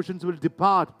negative emotions will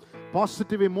depart.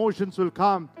 Positive emotions will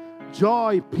come.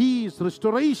 Joy, peace,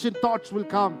 restoration thoughts will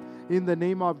come in the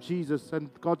name of Jesus. And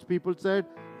God's people said,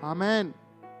 Amen.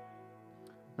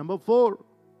 Number 4,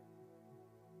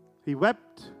 he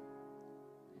wept.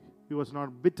 He was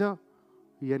not bitter.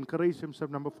 He encouraged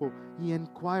himself. Number 4, he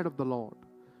inquired of the Lord.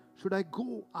 Should I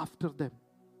go after them?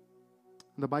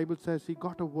 And the Bible says he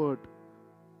got a word.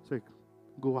 Say,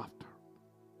 go after.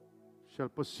 Shall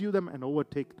pursue them and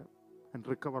overtake them and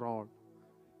recover all.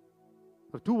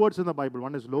 There are 2 words in the Bible.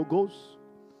 One is logos,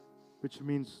 which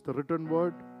means the written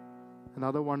word.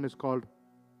 Another one is called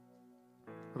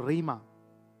rhema.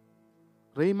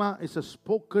 Rhema is a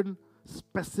spoken,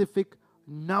 specific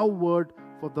now word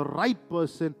for the right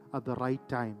person at the right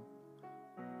time.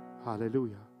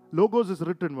 Hallelujah. Logos is a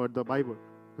written word, the Bible,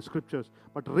 the scriptures.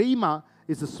 But rhema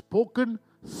is a spoken,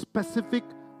 specific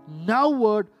now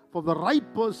word for the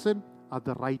right person at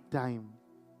the right time.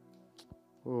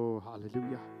 Oh,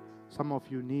 hallelujah. Some of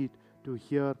you need to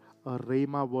hear a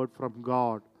rhema word from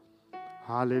God.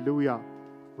 Hallelujah.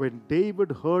 When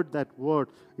David heard that word,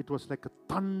 it was like a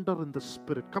thunder in the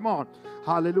spirit. Come on.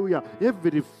 Hallelujah.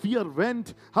 Every fear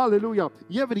went. Hallelujah.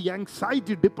 Every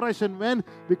anxiety, depression went,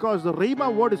 because the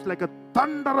rhema word is like a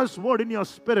thunderous word in your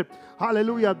spirit.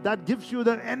 Hallelujah. That gives you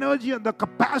the energy and the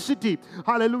capacity.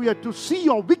 Hallelujah. To see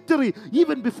your victory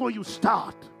even before you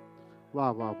start.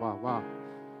 Wow, wow, wow, wow.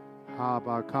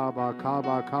 Kaba, kaba,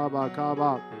 kaba, kaba,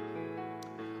 kaba.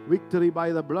 Victory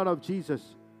by the blood of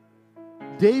Jesus.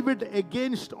 David,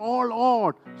 against all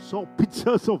odds, saw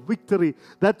pictures of victory.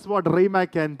 That's what Rhema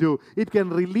can do. It can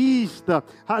release the,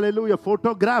 hallelujah,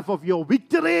 photograph of your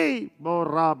victory.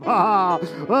 Oh,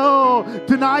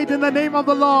 tonight in the name of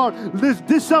the Lord, this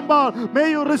December,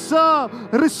 may you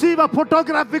receive a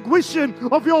photographic vision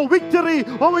of your victory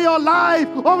over your life,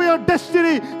 over your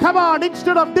destiny. Come on,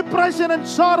 instead of depression and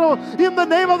sorrow, in the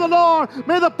name of the Lord,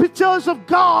 may the pictures of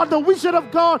God, the vision of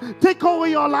God, take over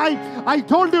your life. I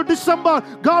told you, December,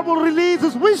 God will release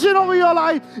His vision over your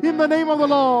life in the name of the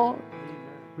Lord.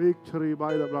 Victory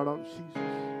by the blood of Jesus.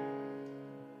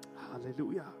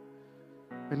 Hallelujah.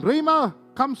 When Rhema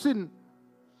comes in,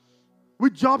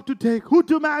 which job to take, who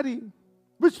to marry,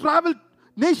 which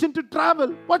nation to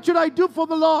travel, what should I do for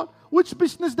the Lord, which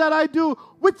business that I do,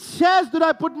 which shares did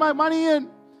I put my money in,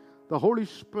 the Holy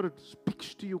Spirit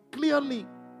speaks to you clearly.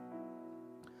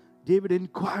 David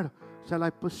inquired, shall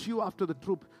I pursue after the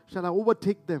troop? Shall I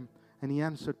overtake them? And he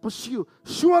answered, pursue,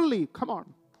 surely, come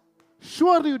on.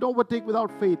 Surely you'd overtake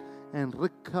without faith and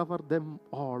recover them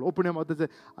all. Open your mouth and say,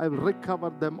 I will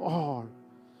recover them all.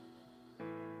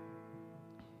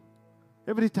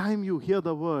 Every time you hear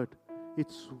the word,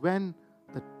 it's when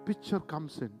that picture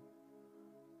comes in.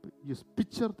 This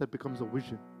picture that becomes a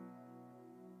vision.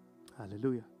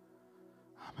 Hallelujah.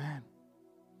 Amen.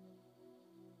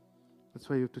 That's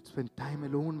why you have to spend time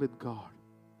alone with God.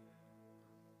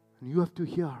 And you have to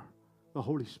hear the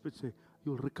Holy Spirit say,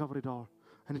 you'll recover it all.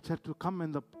 And it had to come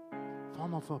in the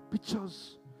form of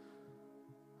pictures.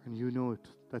 And you know it.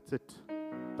 That's it.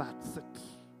 That's it.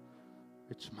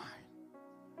 It's mine.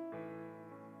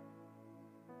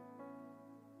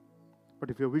 But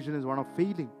if your vision is one of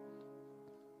failing,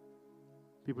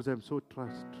 people say, I'm so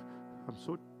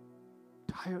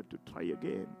tired to try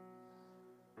again.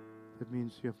 That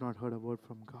means you have not heard a word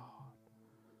from God.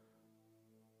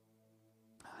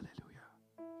 Hallelujah.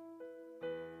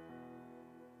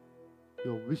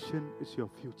 Your vision is your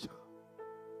future.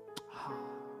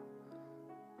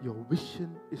 Your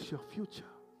vision is your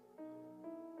future.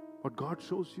 What God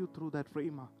shows you through that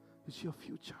rhema is your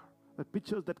future. The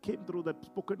pictures that came through that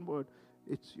spoken word,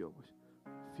 it's your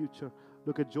future.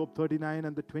 Look at Job 39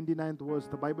 and the 29th verse.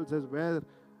 The Bible says, where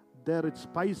there it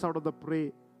spies out of the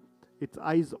prey, its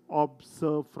eyes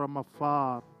observe from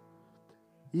afar.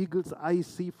 Eagle's eyes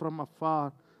see from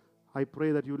afar. I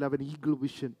pray that you will have an eagle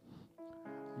vision.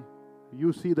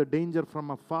 You see the danger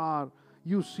from afar.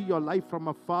 You see your life from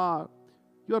afar.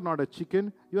 You are not a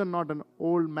chicken. You are not an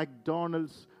old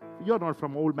McDonald's. You are not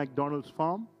from old McDonald's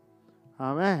farm.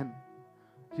 Amen.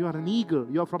 You are an eagle.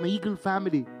 You are from an eagle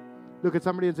family. Look at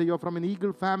somebody and say, you are from an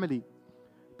eagle family.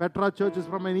 Petra Church is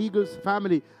from an eagle's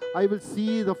family. I will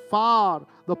see the far,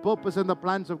 the purpose and the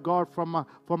plans of God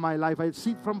for my life. I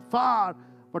see from far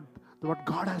what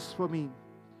God has for me.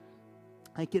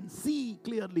 I can see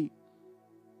clearly.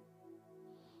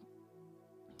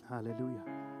 Hallelujah.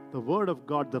 The word of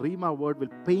God, the Rhema word, will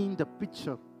paint a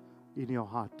picture in your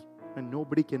heart and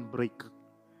nobody can break.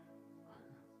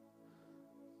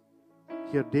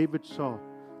 Here David saw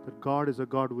that God is a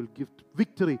God who will give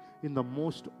victory in the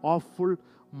most awful,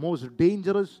 most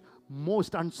dangerous,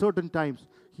 most uncertain times.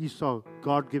 He saw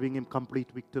God giving him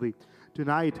complete victory.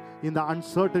 Tonight, in the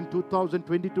uncertain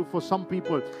 2022 for some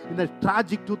people, in the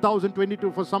tragic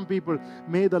 2022 for some people,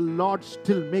 may the Lord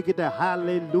still make it a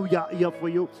hallelujah year for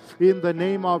you in the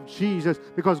name of Jesus.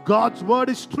 Because God's word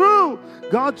is true.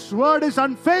 God's word is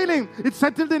unfailing. It's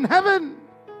settled in heaven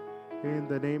in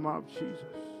the name of Jesus.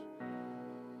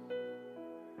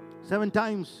 7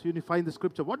 times you find the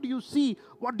scripture. What do you see?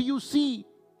 What do you see?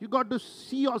 You got to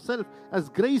see yourself as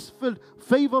grace-filled,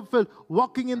 favor-filled,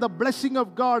 walking in the blessing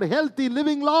of God, healthy,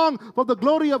 living long for the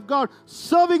glory of God,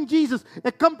 serving Jesus,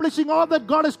 accomplishing all that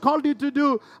God has called you to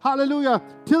do. Hallelujah.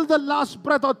 Till the last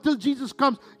breath or till Jesus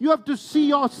comes, you have to see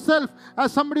yourself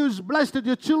as somebody who is blessed and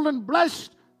your children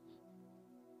blessed.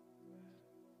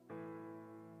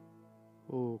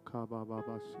 Oh,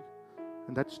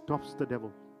 and that stops the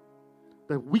devil.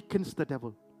 That weakens the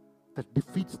devil. That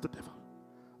defeats the devil.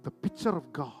 The picture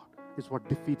of God is what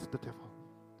defeats the devil.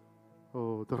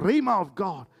 Oh, the rhema of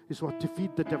God is what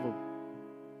defeats the devil.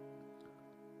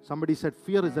 Somebody said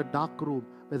fear is a dark room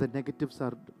where the negatives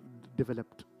are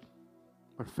developed.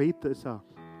 But faith is a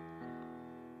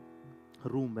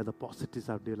room where the positives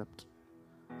are developed.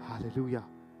 Hallelujah.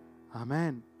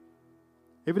 Amen.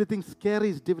 Everything scary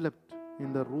is developed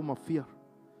in the room of fear.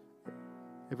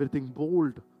 Everything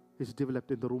bold is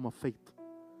developed in the room of faith.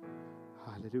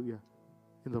 Hallelujah.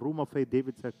 In the room of faith,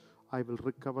 David said, I will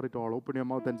recover it all. Open your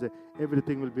mouth and say,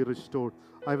 everything will be restored.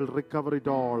 I will recover it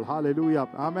all. Hallelujah.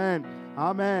 Amen.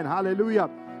 Amen. Hallelujah.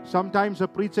 Sometimes a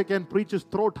preacher can preach his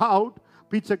throat out.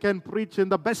 Preacher can preach in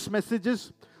the best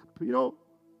messages. You know,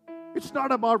 it's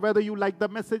not about whether you like the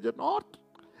message or not.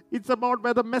 It's about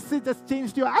whether the message has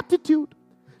changed your attitude,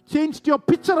 changed your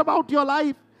picture about your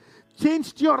life,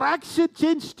 changed your action,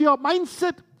 changed your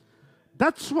mindset.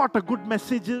 That's what a good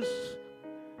message is.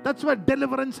 That's where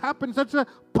deliverance happens. That's where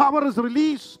power is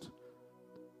released.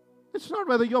 It's not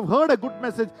whether you have heard a good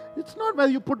message. It's not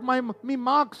whether you put me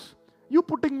marks. You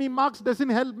putting me marks doesn't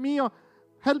help me or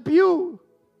help you.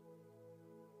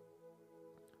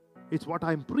 It's what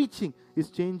I'm preaching is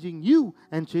changing you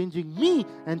and changing me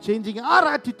and changing our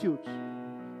attitudes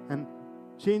and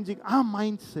changing our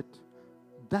mindset.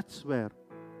 That's where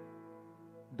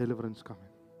deliverance comes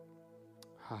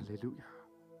in. Hallelujah.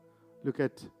 Look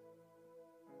at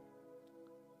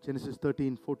Genesis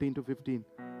 13, 14 to 15.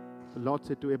 The Lord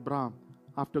said to Abraham,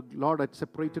 after Lord had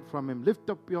separated from him, lift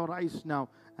up your eyes now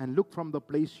and look from the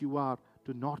place you are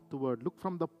to northward. Look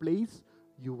from the place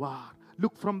you are.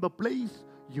 Look from the place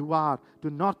you are to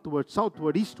northward,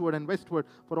 southward, eastward and westward.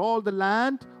 For all the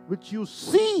land which you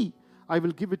see, I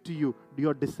will give it to you,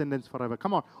 your descendants forever.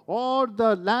 Come on. All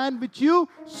the land which you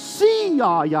see.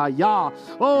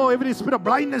 Oh, every spirit of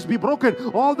blindness be broken.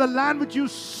 All the land which you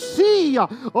see.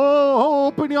 Oh,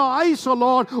 open your eyes, oh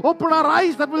Lord. Open our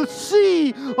eyes that will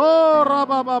see. Oh,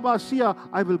 Rabba,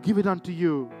 I will give it unto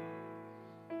you.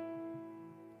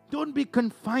 Don't be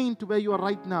confined to where you are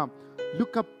right now.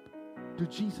 Look up to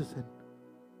Jesus and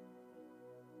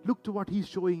Look to what He's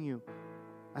showing you.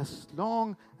 As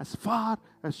long, as far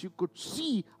as you could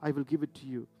see, I will give it to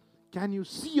you. Can you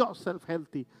see yourself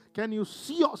healthy? Can you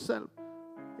see yourself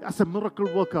as a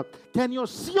miracle worker? Can you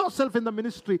see yourself in the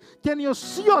ministry? Can you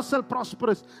see yourself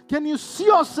prosperous? Can you see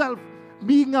yourself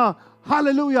being a,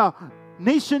 hallelujah,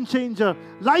 nation changer,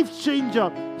 life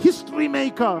changer, history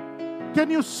maker? Can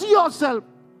you see yourself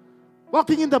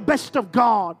walking in the best of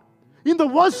God, in the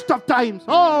worst of times?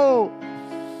 Oh,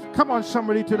 come on,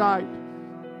 somebody tonight.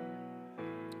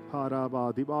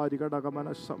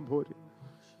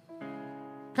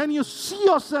 Can you see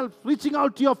yourself reaching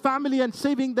out to your family and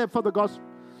saving them for the gospel?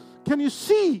 Can you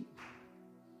see?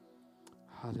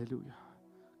 Hallelujah.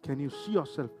 Can you see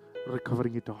yourself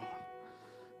recovering it all?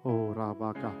 Oh,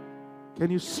 Rabaka.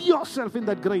 Can you see yourself in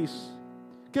that grace?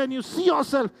 Can you see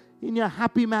yourself in your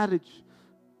happy marriage?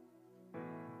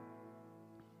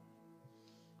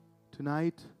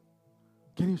 Tonight,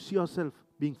 can you see yourself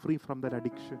being free from that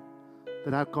addiction?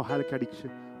 That alcoholic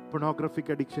addiction, pornographic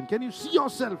addiction. Can you see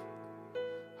yourself?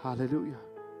 Hallelujah.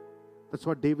 That's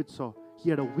what David saw.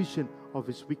 He had a vision of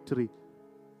his victory.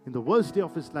 In the worst day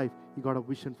of his life, he got a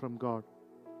vision from God.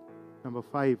 Number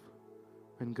 5,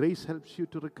 when grace helps you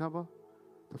to recover,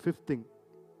 the 5th thing,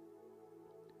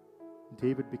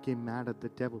 David became mad at the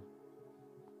devil.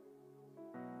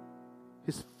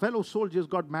 His fellow soldiers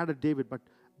got mad at David, but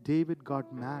David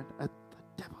got mad at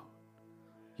the devil.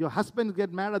 Your husbands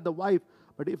get mad at the wife,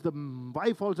 but if the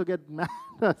wife also gets mad,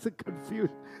 that's a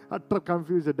confusion, utter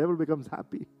confusion. The devil becomes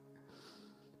happy.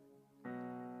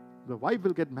 The wife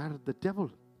will get mad at the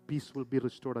devil. Peace will be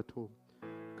restored at home.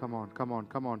 Come on, come on,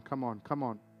 come on, come on, come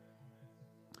on.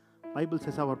 Bible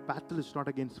says our battle is not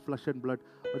against flesh and blood,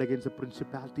 but against the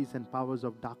principalities and powers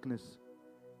of darkness.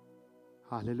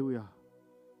 Hallelujah.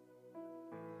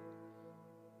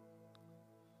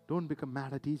 Don't become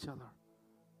mad at each other.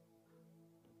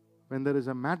 When there is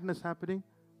a madness happening,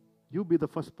 you be the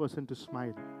first person to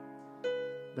smile.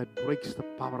 That breaks the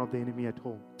power of the enemy at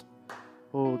home.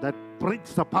 Oh, that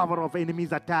breaks the power of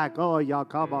enemy's attack. Oh,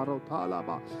 Yakabaro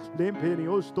Talaba.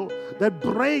 That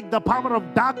break the power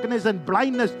of darkness and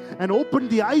blindness and open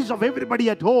the eyes of everybody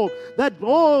at home. That,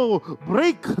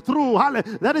 breakthrough.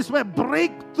 That is where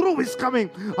breakthrough is coming.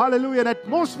 Hallelujah. An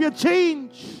atmosphere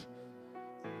change.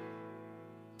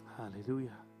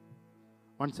 Hallelujah.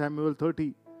 1 Samuel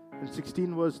 30 and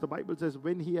 16 verse, the Bible says,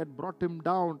 when he had brought him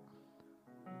down,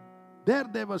 there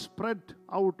they were spread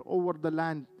out over the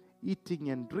land, eating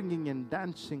and drinking and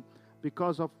dancing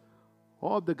because of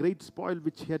all the great spoil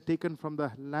which he had taken from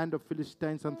the land of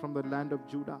Philistines and from the land of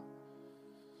Judah.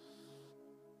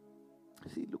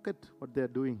 See, look at what they are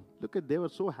doing. Look at, they were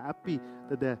so happy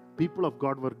that the people of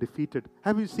God were defeated.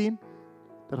 Have you seen?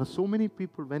 There are so many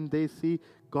people, when they see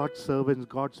God's servants,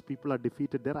 God's people are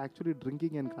defeated, they're actually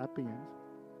drinking and clapping hands.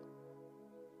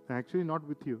 They're actually not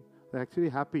with you. They're actually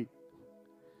happy.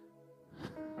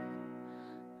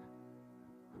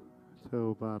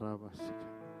 So,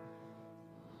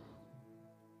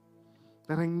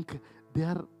 they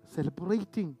are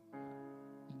celebrating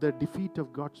the defeat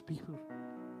of God's people.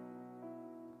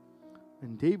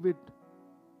 And David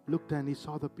looked and he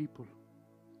saw the people,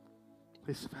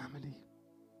 his family,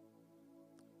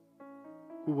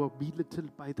 who were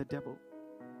belittled by the devil.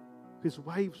 His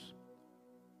wives,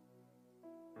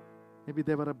 maybe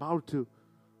they were about to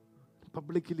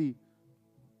publicly,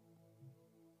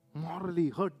 morally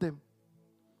hurt them.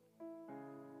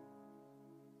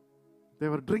 They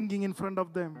were drinking in front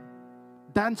of them,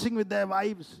 dancing with their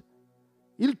wives,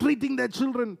 ill-treating their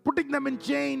children, putting them in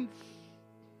chains.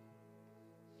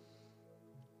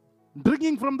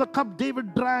 Drinking from the cup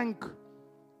David drank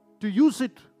to use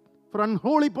it for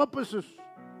unholy purposes.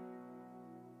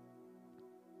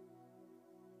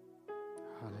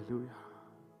 Hallelujah.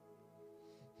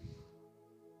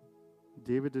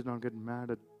 David did not get mad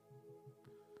at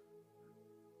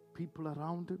people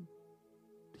around him.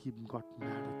 He got mad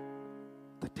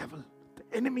at the devil,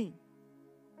 the enemy.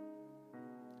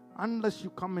 Unless you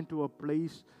come into a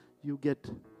place, you get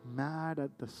mad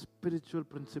at the spiritual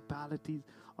principalities,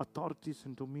 authorities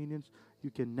and dominions, you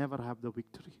can never have the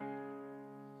victory.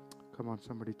 Come on,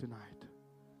 somebody tonight.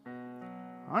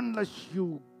 Unless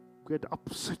you get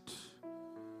upset,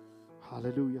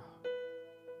 hallelujah,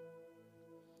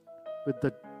 with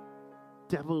the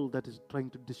devil that is trying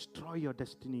to destroy your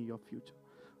destiny, your future,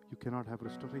 you cannot have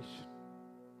restoration,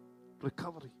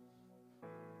 recovery.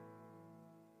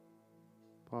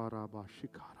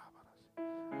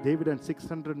 David and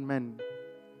 600 men,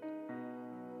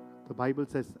 the Bible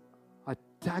says,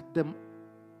 attacked them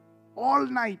all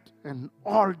night and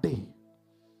all day.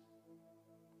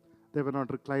 They were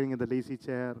not reclining in the lazy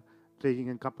chair, taking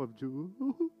a cup of juice.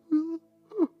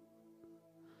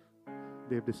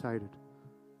 They've decided,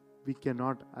 we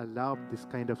cannot allow this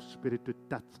kind of spirit to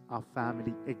touch our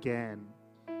family again.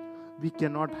 We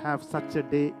cannot have such a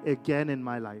day again in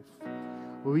my life.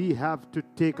 We have to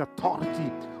take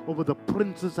authority over the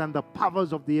princes and the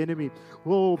powers of the enemy.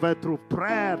 Oh, where through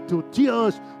prayer, through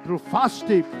tears, through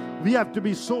fasting, we have to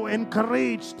be so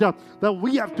encouraged that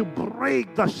we have to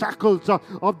break the shackles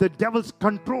of the devil's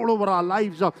control over our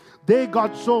lives. They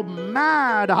got so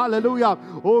mad. Hallelujah.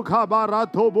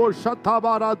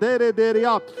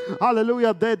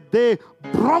 Hallelujah. They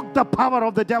broke the power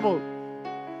of the devil.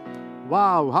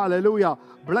 Wow. Hallelujah.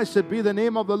 Blessed be the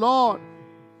name of the Lord.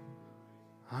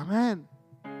 Amen.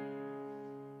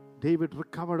 David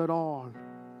recovered it all.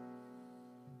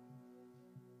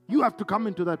 You have to come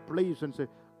into that place and say,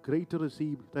 greater is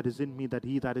he that is in me than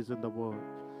he that is in the world.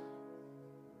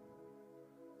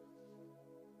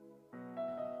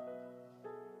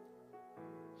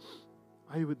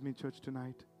 Are you with me, church,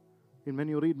 tonight? And when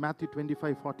you read Matthew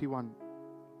 25:41,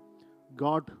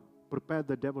 God prepared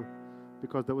the devil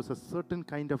because there was a certain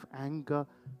kind of anger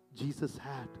Jesus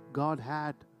had, God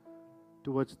had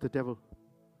towards the devil.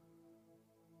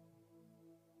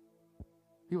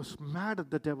 He was mad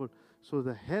at the devil. So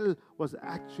the hell was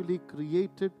actually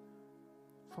created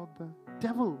for the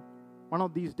devil. One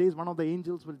of these days, one of the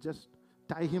angels will just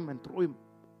tie him and throw him.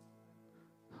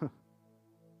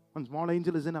 One small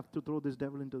angel is enough to throw this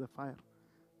devil into the fire.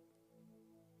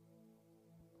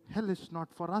 Hell is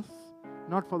not for us,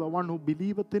 not for the one who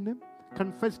believeth in him,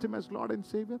 confessed him as Lord and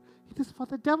Savior. It is for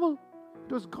the devil.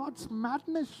 It was God's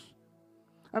madness.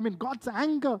 God's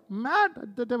anger, mad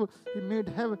at the devil. He made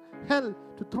hell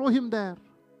to throw him there.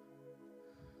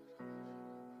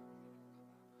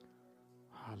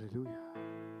 Hallelujah.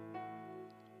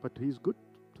 But he's good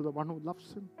to the one who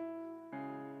loves him.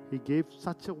 He gave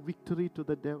such a victory to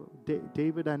the devil,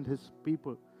 David and his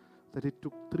people, that it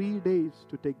took 3 days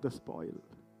to take the spoil.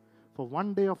 For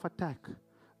 1 day of attack,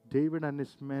 David and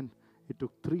his men, it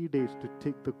took 3 days to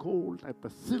take the gold and the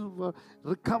silver,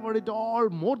 recover it all,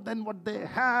 more than what they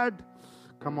had.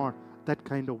 Come on, that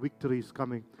kind of victory is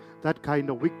coming. That kind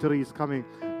of victory is coming.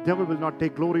 Devil will not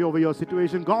take glory over your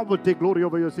situation. God will take glory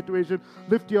over your situation.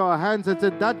 Lift your hands and say,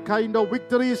 that kind of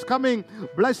victory is coming.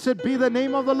 Blessed be the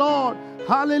name of the Lord.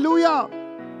 Hallelujah.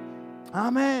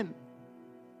 Amen.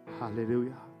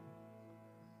 Hallelujah.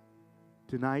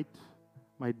 Tonight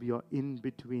might be your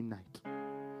in-between night.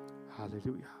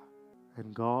 Hallelujah.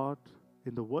 And God,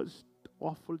 in the worst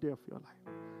awful day of your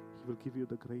life, He will give you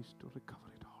the grace to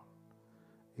recover it all.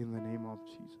 In the name of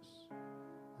Jesus.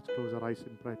 Let's close our eyes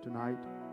in prayer tonight.